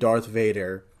and Darth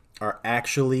Vader are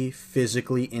actually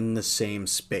physically in the same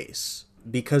space,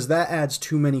 because that adds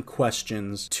too many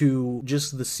questions to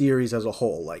just the series as a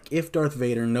whole. Like, if Darth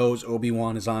Vader knows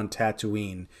Obi-Wan is on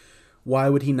Tatooine, why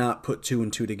would he not put two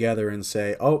and two together and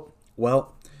say, oh,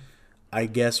 well, I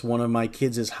guess one of my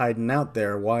kids is hiding out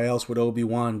there. Why else would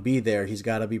Obi-Wan be there? He's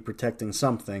got to be protecting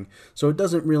something. So it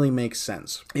doesn't really make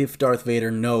sense if Darth Vader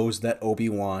knows that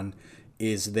Obi-Wan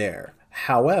is there.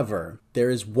 However, there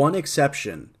is one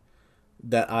exception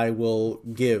that I will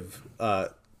give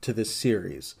to this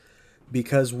series,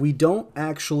 because we don't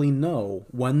actually know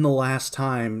when the last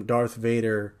time Darth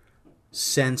Vader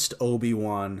sensed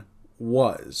Obi-Wan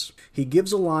was. He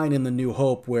gives a line in The New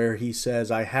Hope where he says,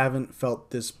 I haven't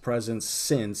felt this presence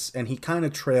since, and he kind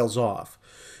of trails off.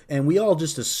 And we all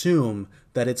just assume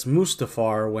that it's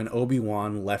Mustafar when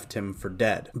Obi-Wan left him for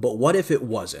dead. But what if it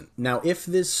wasn't? Now, if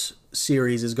this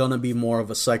series is going to be more of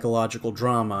a psychological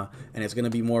drama and it's going to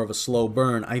be more of a slow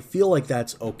burn, I feel like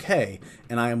that's okay,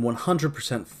 and I am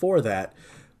 100% for that.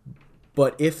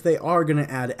 But if they are going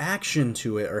to add action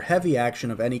to it, or heavy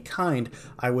action of any kind,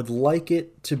 I would like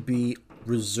it to be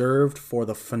reserved for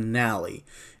the finale.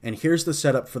 And here's the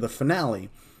setup for the finale.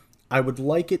 I would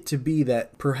like it to be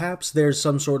that perhaps there's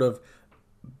some sort of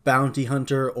bounty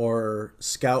hunter or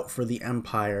scout for the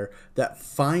Empire that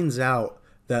finds out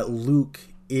that Luke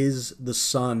is the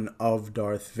son of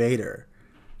Darth Vader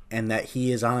and that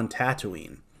he is on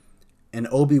Tatooine. And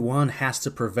Obi-Wan has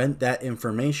to prevent that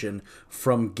information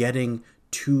from getting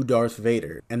to Darth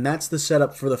Vader. And that's the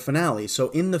setup for the finale. So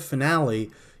in the finale,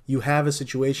 you have a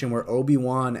situation where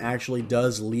Obi-Wan actually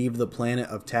does leave the planet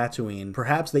of Tatooine.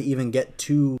 Perhaps they even get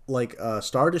to, like, a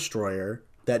Star Destroyer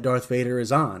that Darth Vader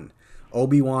is on.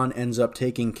 Obi-Wan ends up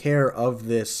taking care of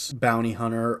this bounty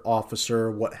hunter, officer,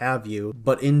 what have you.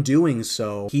 But in doing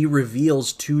so, he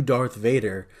reveals to Darth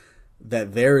Vader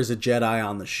that there is a Jedi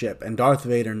on the ship, and Darth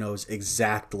Vader knows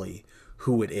exactly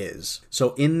who it is.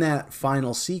 So in that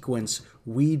final sequence,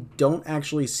 we don't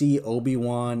actually see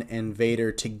Obi-Wan and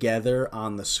Vader together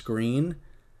on the screen,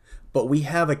 but we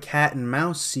have a cat and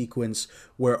mouse sequence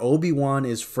where Obi-Wan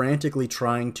is frantically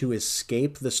trying to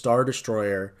escape the Star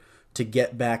Destroyer to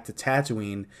get back to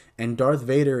Tatooine, and Darth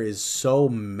Vader is so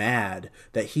mad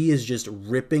that he is just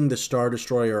ripping the Star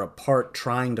Destroyer apart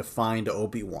trying to find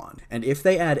Obi-Wan. And if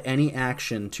they add any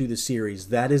action to the series,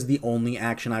 that is the only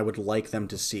action I would like them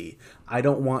to see. I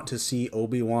don't want to see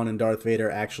Obi-Wan and Darth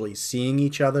Vader actually seeing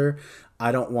each other.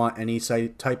 I don't want any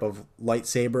type of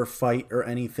lightsaber fight or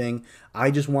anything.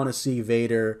 I just want to see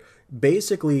Vader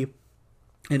basically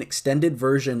an extended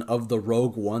version of the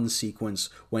Rogue One sequence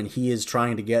when he is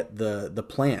trying to get the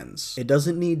plans. It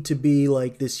doesn't need to be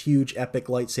like this huge epic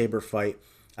lightsaber fight.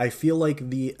 I feel like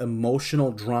the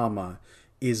emotional drama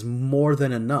is more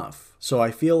than enough. So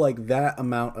I feel like that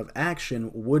amount of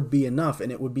action would be enough,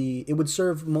 and it would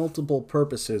serve multiple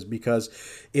purposes, because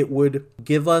it would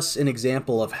give us an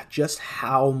example of just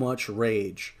how much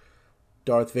rage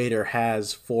Darth Vader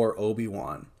has for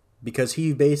Obi-Wan. Because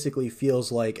he basically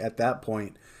feels like, at that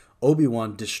point,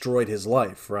 Obi-Wan destroyed his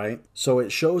life, right? So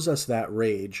it shows us that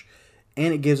rage,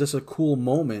 and it gives us a cool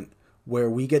moment where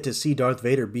we get to see Darth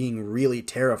Vader being really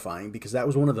terrifying, because that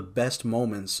was one of the best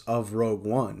moments of Rogue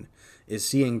One, is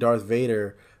seeing Darth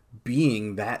Vader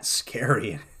being that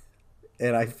scary.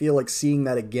 And I feel like seeing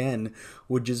that again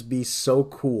would just be so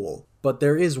cool. But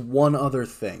there is one other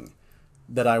thing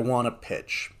that I want to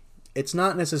pitch. It's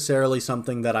not necessarily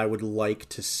something that I would like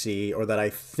to see or that I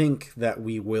think that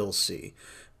we will see,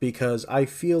 because I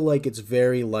feel like it's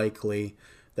very likely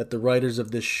that the writers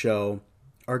of this show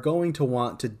are going to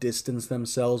want to distance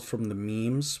themselves from the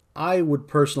memes. I would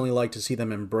personally like to see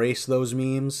them embrace those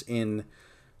memes in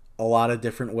a lot of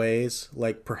different ways,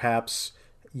 like perhaps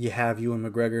you have Ewan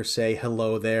McGregor say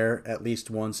hello there at least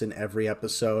once in every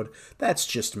episode. That's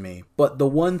just me. But the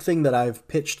one thing that I've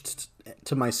pitched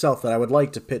to myself that I would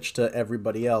like to pitch to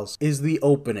everybody else is the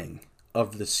opening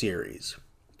of the series.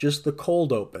 Just the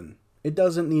cold open. It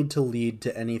doesn't need to lead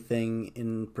to anything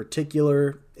in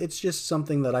particular. It's just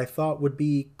something that I thought would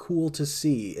be cool to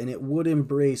see, and it would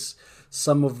embrace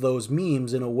some of those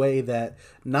memes in a way that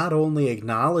not only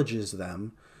acknowledges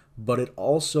them, but it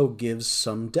also gives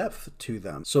some depth to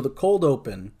them. So the cold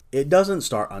open, it doesn't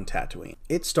start on Tatooine.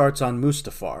 It starts on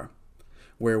Mustafar,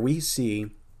 where we see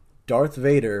Darth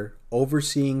Vader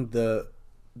overseeing the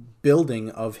building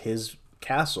of his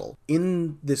castle.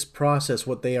 In this process,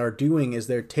 what they are doing is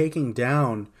they're taking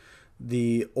down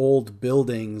the old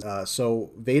buildings.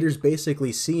 So Vader's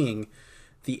basically seeing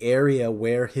the area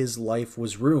where his life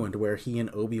was ruined, where he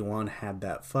and Obi-Wan had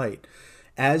that fight.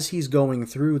 As he's going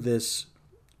through this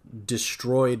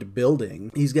destroyed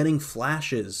building, he's getting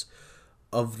flashes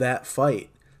of that fight.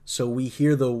 So we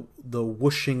hear the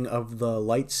whooshing of the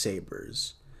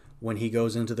lightsabers when he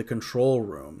goes into the control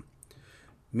room.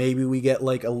 Maybe we get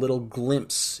like a little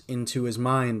glimpse into his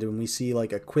mind and we see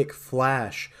like a quick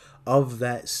flash of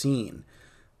that scene.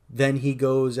 Then he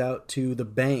goes out to the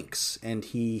banks and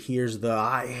he hears the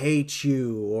 "I hate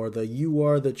you" or the "You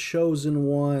are the chosen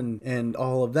one" and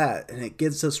all of that, and it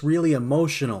gets us really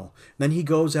emotional. Then he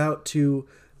goes out to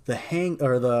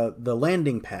the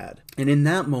landing pad, and in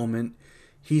that moment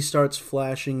he starts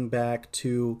flashing back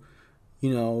to,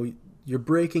 "You're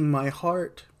breaking my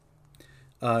heart.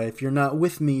 If you're not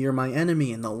with me, you're my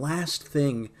enemy." And the last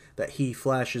thing that he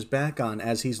flashes back on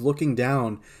as he's looking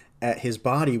down at his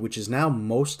body, which is now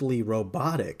mostly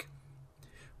robotic,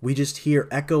 we just hear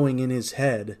echoing in his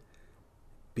head,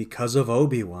 "Because of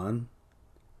Obi-Wan.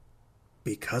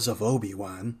 Because of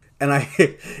Obi-Wan." And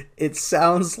it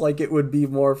sounds like it would be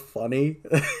more funny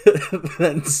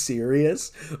than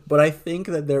serious, but I think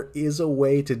that there is a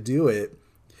way to do it,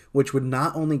 which would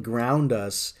not only ground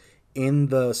us in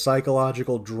the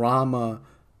psychological drama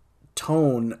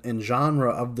tone and genre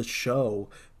of the show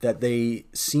that they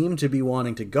seem to be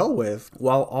wanting to go with,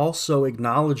 while also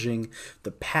acknowledging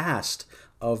the past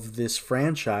of this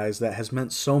franchise that has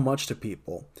meant so much to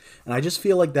people. And I just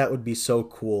feel like that would be so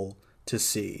cool to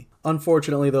see.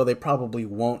 Unfortunately, though, they probably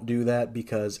won't do that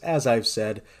because, as I've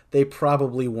said, they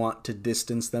probably want to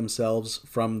distance themselves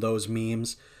from those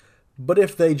memes. But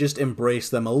if they just embrace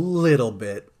them a little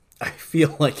bit, I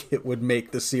feel like it would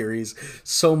make the series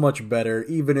so much better,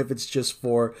 even if it's just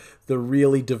for the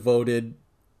really devoted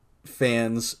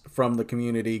fans from the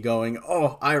community going,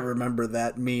 "Oh, I remember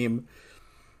that meme."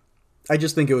 I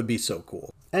just think it would be so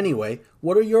cool. Anyway,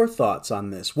 what are your thoughts on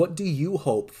this? What do you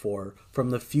hope for from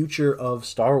the future of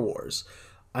Star Wars?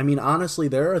 I mean, honestly,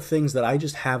 there are things that I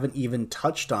just haven't even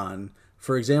touched on.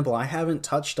 For example, I haven't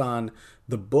touched on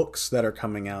the books that are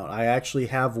coming out. I actually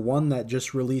have one that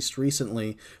just released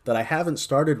recently that I haven't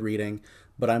started reading,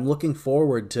 but I'm looking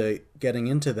forward to getting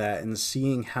into that and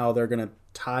seeing how they're going to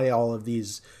tie all of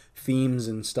these themes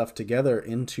and stuff together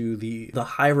into the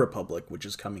High Republic, which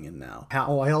is coming in now.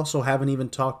 How I also haven't even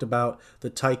talked about the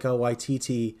Taika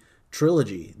Waititi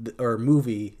trilogy or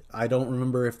movie. I don't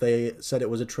remember if they said it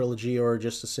was a trilogy or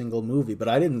just a single movie, but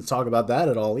I didn't talk about that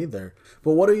at all either.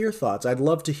 But what are your thoughts? I'd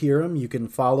love to hear them. You can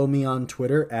follow me on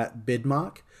Twitter at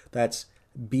Bidmock. That's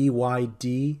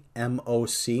BYDMOC.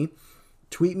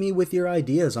 Tweet me with your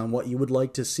ideas on what you would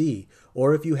like to see,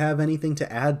 or if you have anything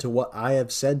to add to what I have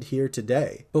said here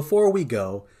today. Before we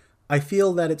go, I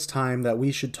feel that it's time that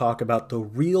we should talk about the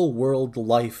real world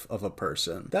life of a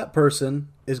person. That person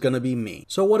is going to be me.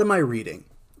 So what am I reading?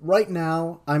 Right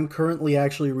now, I'm currently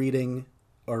actually reading,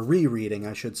 or rereading,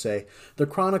 I should say, The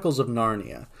Chronicles of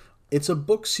Narnia. It's a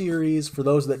book series, for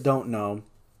those that don't know,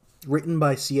 written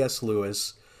by C.S.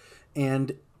 Lewis,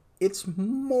 and it's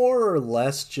more or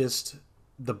less just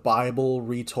the Bible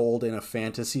retold in a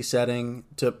fantasy setting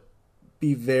to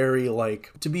be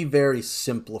very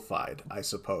simplified, I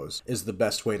suppose, is the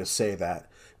best way to say that.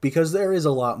 Because there is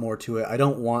a lot more to it. I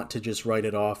don't want to just write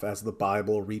it off as the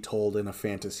Bible retold in a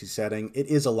fantasy setting. It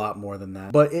is a lot more than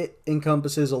that. But it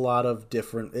encompasses a lot of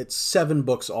different... It's 7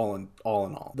 books all in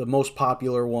all. The most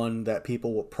popular one that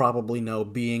people will probably know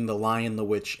being The Lion, the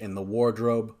Witch, and the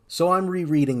Wardrobe. So I'm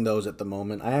rereading those at the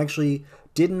moment. I actually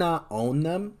did not own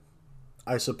them.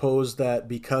 I suppose that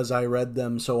because I read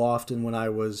them so often when I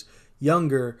was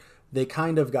younger, they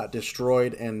kind of got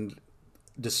destroyed and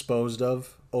disposed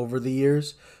of over the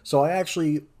years. So I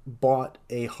actually bought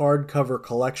a hardcover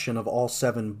collection of all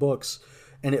 7 books,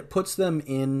 and it puts them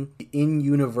in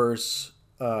universe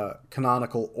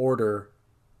canonical order,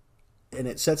 and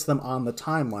it sets them on the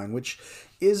timeline, which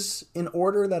is an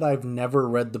order that I've never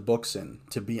read the books in,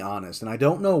 to be honest. And I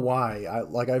don't know why.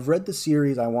 I've read the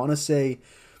series, I want to say,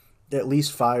 at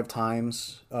least 5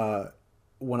 times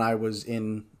when I was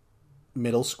in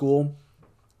middle school,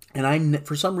 and I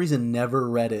for some reason never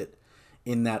read it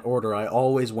in that order. I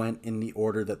always went in the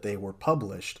order that they were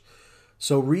published.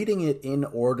 So reading it in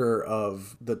order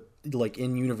of the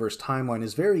in-universe timeline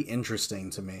is very interesting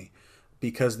to me,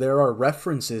 because there are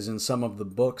references in some of the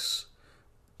books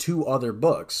to other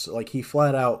books. Like, he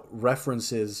flat out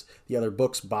references the other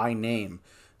books by name.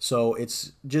 So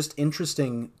it's just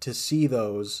interesting to see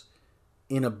those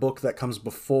in a book that comes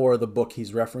before the book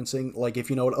he's referencing. Like, if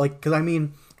you know, because I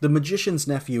mean, The Magician's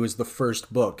Nephew is the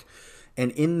first book,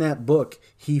 and in that book,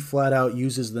 he flat out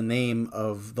uses the name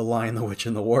of The Lion, the Witch,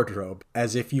 and the Wardrobe,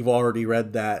 as if you've already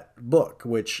read that book,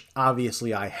 which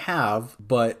obviously I have,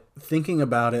 but thinking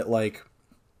about it, like,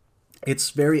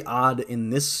 it's very odd in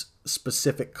this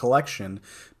specific collection,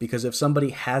 because if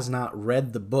somebody has not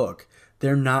read the book,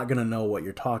 they're not going to know what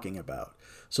you're talking about.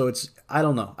 So I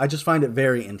don't know. I just find it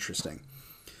very interesting.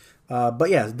 But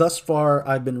yeah, thus far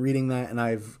I've been reading that, and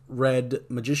I've read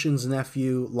Magician's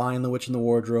Nephew, Lion, the Witch, and the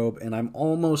Wardrobe, and I'm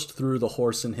almost through The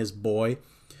Horse and His Boy,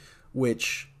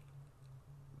 which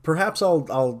perhaps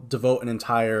I'll devote an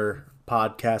entire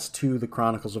podcast to The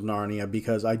Chronicles of Narnia,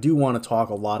 because I do want to talk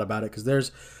a lot about it, because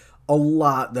there's a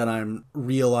lot that I'm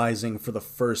realizing for the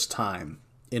first time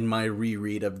in my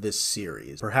reread of this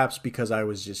series. Perhaps because I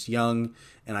was just young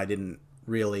and I didn't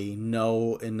really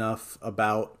know enough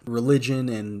about religion,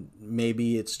 and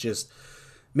maybe it's just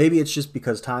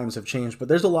because times have changed, but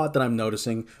there's a lot that I'm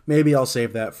noticing. Maybe I'll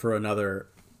save that for another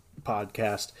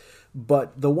podcast.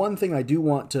 But the one thing I do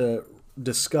want to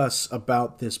discuss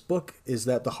about this book is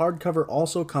that the hardcover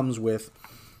also comes with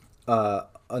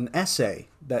an essay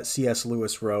that C.S.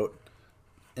 Lewis wrote,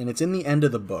 and it's in the end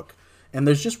of the book. And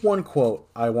there's just one quote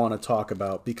I want to talk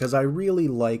about, because I really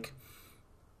like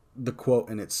the quote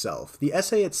in itself. The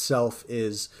essay itself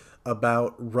is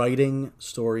about writing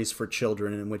stories for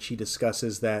children, in which he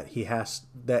discusses that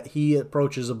he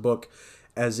approaches a book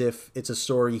as if it's a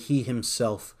story he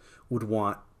himself would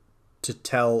want to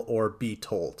tell or be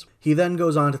told. He then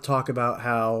goes on to talk about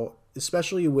how,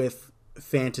 especially with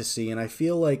fantasy, and I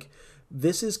feel like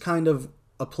this is kind of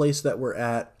a place that we're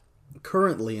at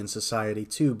currently in society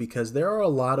too, because there are a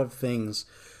lot of things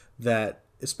that,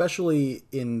 especially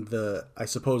in the, I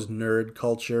suppose, nerd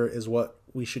culture is what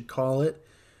we should call it,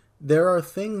 there are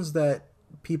things that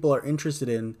people are interested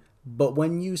in, but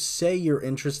when you say you're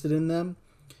interested in them,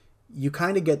 you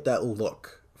kind of get that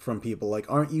look from people, like,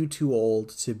 aren't you too old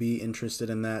to be interested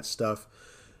in that stuff?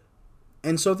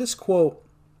 And so this quote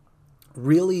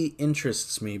really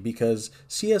interests me, because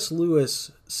C.S.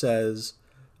 Lewis says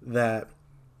that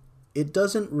it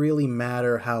doesn't really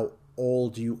matter how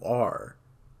old you are.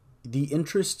 The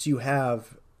interests you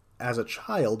have as a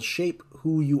child shape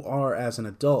who you are as an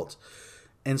adult.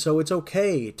 And so it's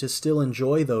okay to still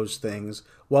enjoy those things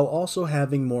while also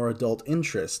having more adult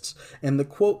interests. And the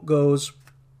quote goes,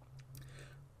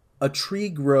 A tree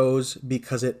grows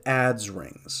because it adds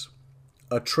rings.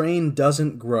 A train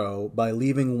doesn't grow by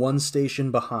leaving one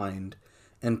station behind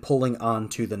and pulling on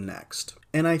to the next.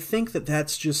 And I think that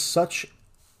that's just such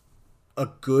a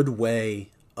good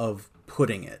way of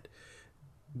putting it.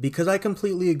 Because I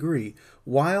completely agree.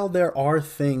 While there are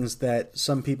things that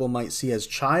some people might see as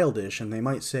childish, and they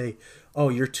might say, oh,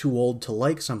 you're too old to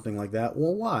like something like that.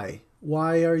 Well, why?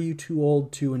 Why are you too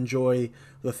old to enjoy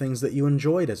the things that you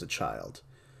enjoyed as a child?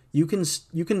 You can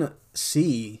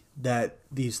see that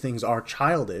these things are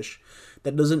childish.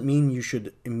 That doesn't mean you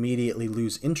should immediately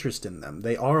lose interest in them.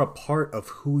 They are a part of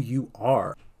who you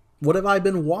are. What have I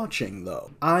been watching,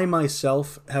 though? I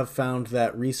myself have found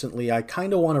that recently I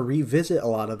kind of want to revisit a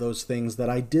lot of those things that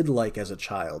I did like as a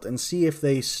child and see if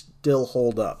they still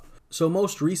hold up. So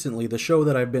most recently, the show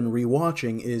that I've been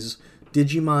rewatching is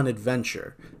Digimon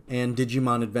Adventure and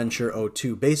Digimon Adventure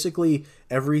 02. Basically,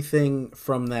 everything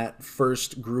from that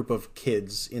first group of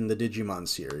kids in the Digimon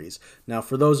series. Now,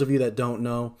 for those of you that don't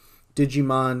know,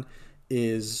 Digimon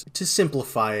is, to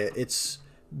simplify it, it's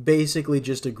basically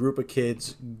just a group of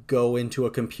kids go into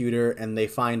a computer and they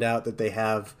find out that they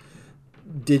have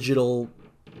digital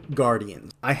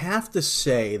guardians. I have to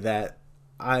say that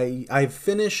I've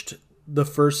finished the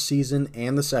first season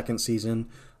and the second season.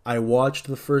 I watched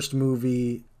the first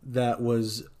movie that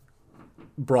was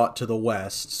brought to the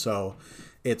West, so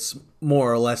it's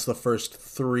more or less the first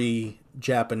 3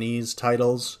 Japanese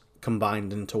titles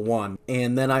combined into one.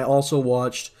 And then I also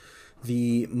watched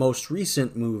the most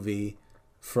recent movie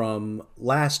from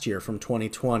last year, from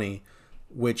 2020,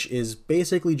 which is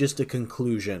basically just a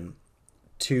conclusion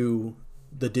to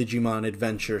the Digimon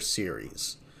Adventure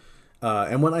series.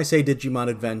 And when I say Digimon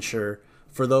Adventure,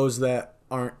 for those that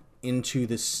aren't into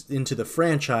the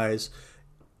franchise,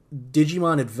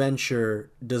 Digimon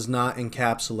Adventure does not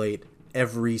encapsulate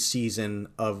every season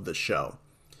of the show.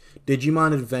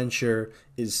 Digimon Adventure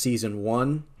is season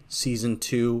 1, season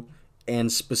 2,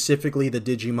 and specifically the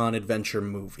Digimon Adventure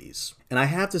movies. And I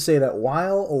have to say that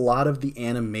while a lot of the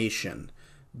animation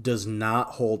does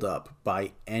not hold up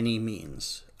by any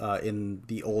means in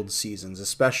the old seasons,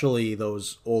 especially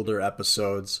those older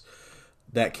episodes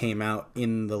that came out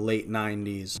in the late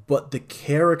 90s, but the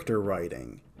character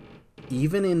writing,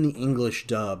 even in the English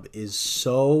dub, is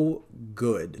so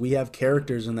good. We have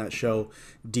characters in that show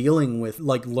dealing with,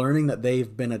 like, learning that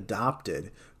they've been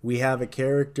adopted. We have a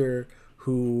character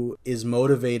who is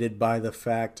motivated by the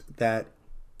fact that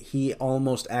he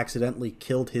almost accidentally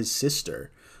killed his sister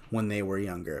when they were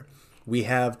younger. We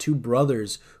have 2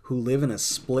 brothers who live in a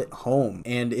split home,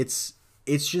 and it's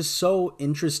just so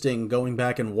interesting going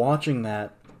back and watching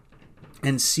that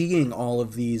and seeing all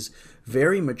of these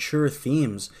very mature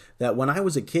themes that when I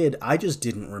was a kid, I just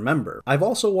didn't remember. I've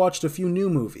also watched a few new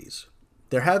movies.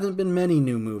 There haven't been many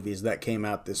new movies that came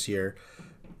out this year,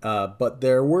 but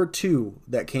there were 2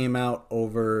 that came out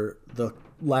over the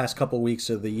last couple weeks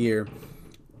of the year,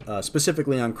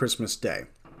 specifically on Christmas Day.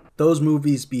 Those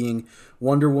movies being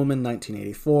Wonder Woman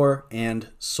 1984 and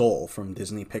Soul from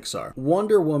Disney Pixar.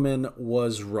 Wonder Woman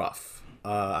was rough.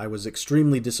 I was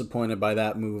extremely disappointed by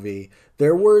that movie.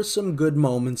 There were some good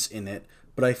moments in it,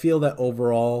 but I feel that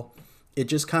overall it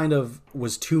just kind of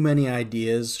was too many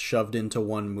ideas shoved into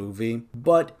one movie.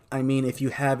 But, I mean, if you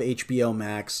have HBO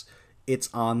Max, it's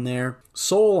on there.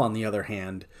 Soul, on the other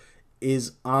hand,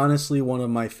 is honestly one of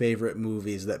my favorite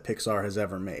movies that Pixar has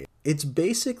ever made. It's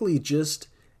basically just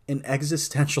an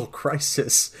existential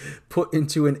crisis put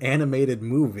into an animated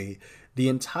movie. The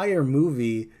entire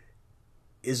movie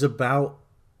is about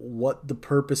what the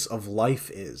purpose of life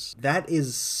is. That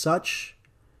is such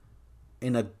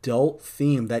an adult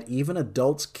theme that even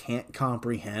adults can't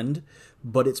comprehend,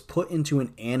 but it's put into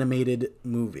an animated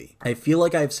movie. I feel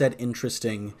like I've said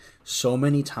interesting so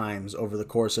many times over the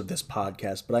course of this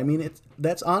podcast, but I mean,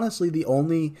 that's honestly the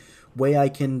only way I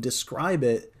can describe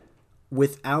it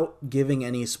without giving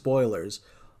any spoilers.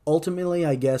 Ultimately,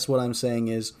 I guess what I'm saying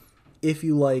is, if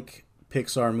you like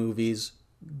Pixar movies,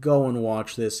 go and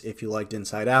watch this. If you liked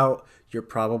Inside Out, you're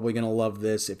probably going to love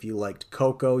this. If you liked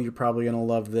Coco, you're probably going to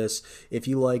love this. If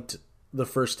you liked the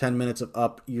first 10 minutes of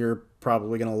Up, you're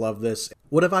probably going to love this.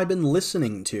 What have I been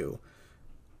listening to?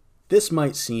 This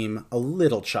might seem a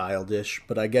little childish,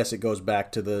 but I guess it goes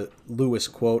back to the Lewis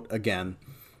quote again.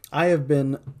 I have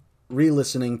been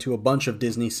re-listening to a bunch of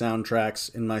Disney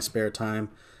soundtracks in my spare time.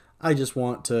 I just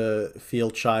want to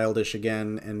feel childish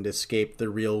again and escape the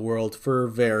real world for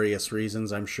various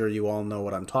reasons. I'm sure you all know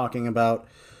what I'm talking about.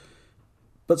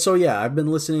 But so yeah, I've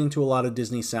been listening to a lot of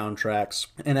Disney soundtracks.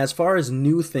 And as far as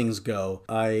new things go,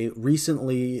 I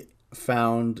recently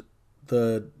found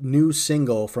the new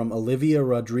single from Olivia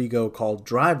Rodrigo called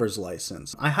Driver's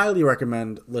License. I highly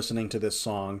recommend listening to this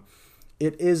song.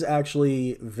 It is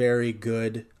actually very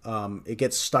good. It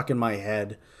gets stuck in my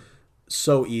head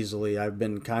so easily.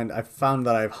 I've found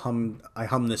that I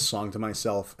hum this song to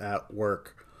myself at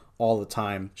work all the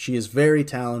time. She is very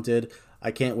talented.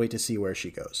 I can't wait to see where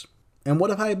she goes. And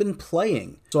what have I been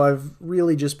playing? So I've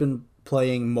really just been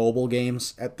playing mobile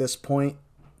games at this point,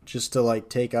 just to like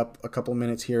take up a couple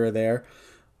minutes here or there.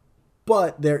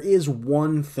 But there is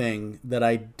one thing that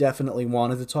I definitely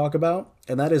wanted to talk about,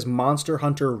 and that is Monster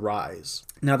Hunter Rise.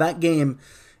 Now that game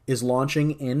is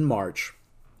launching in March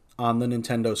on the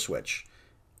Nintendo Switch,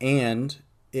 and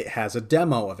it has a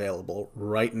demo available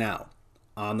right now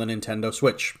on the Nintendo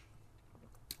Switch.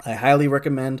 I highly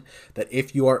recommend that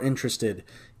if you are interested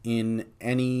in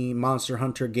any Monster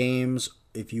Hunter games,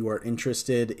 if you are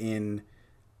interested in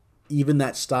even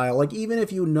that style, like even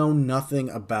if you know nothing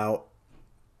about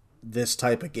this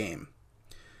type of game,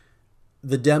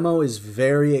 the demo is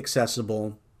very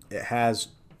accessible. It has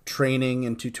training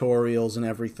and tutorials and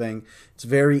everything. It's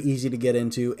very easy to get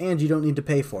into, and you don't need to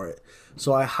pay for it.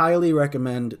 So I highly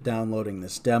recommend downloading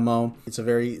this demo.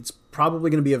 It's probably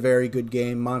going to be a very good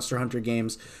game. Monster Hunter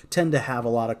games tend to have a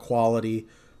lot of quality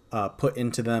put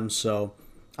into them, so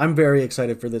I'm very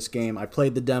excited for this game. I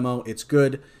played the demo. It's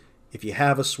good. If you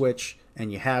have a Switch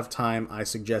and you have time, I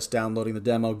suggest downloading the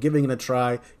demo, giving it a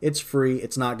try. It's free.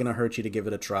 It's not going to hurt you to give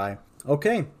it a try.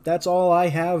 Okay, that's all I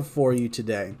have for you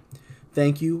today.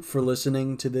 Thank you for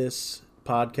listening to this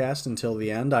podcast until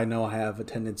the end. I know I have a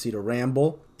tendency to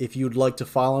ramble. If you'd like to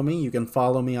follow me, you can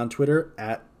follow me on Twitter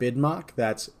at Bidmock.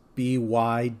 That's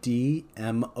BYDMOC.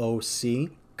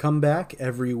 Come back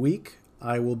every week.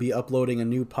 I will be uploading a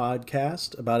new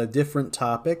podcast about a different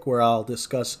topic where I'll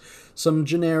discuss some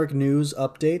generic news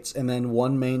updates and then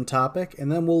one main topic,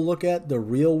 and then we'll look at the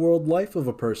real world life of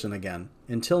a person again.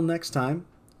 Until next time,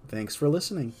 thanks for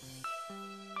listening.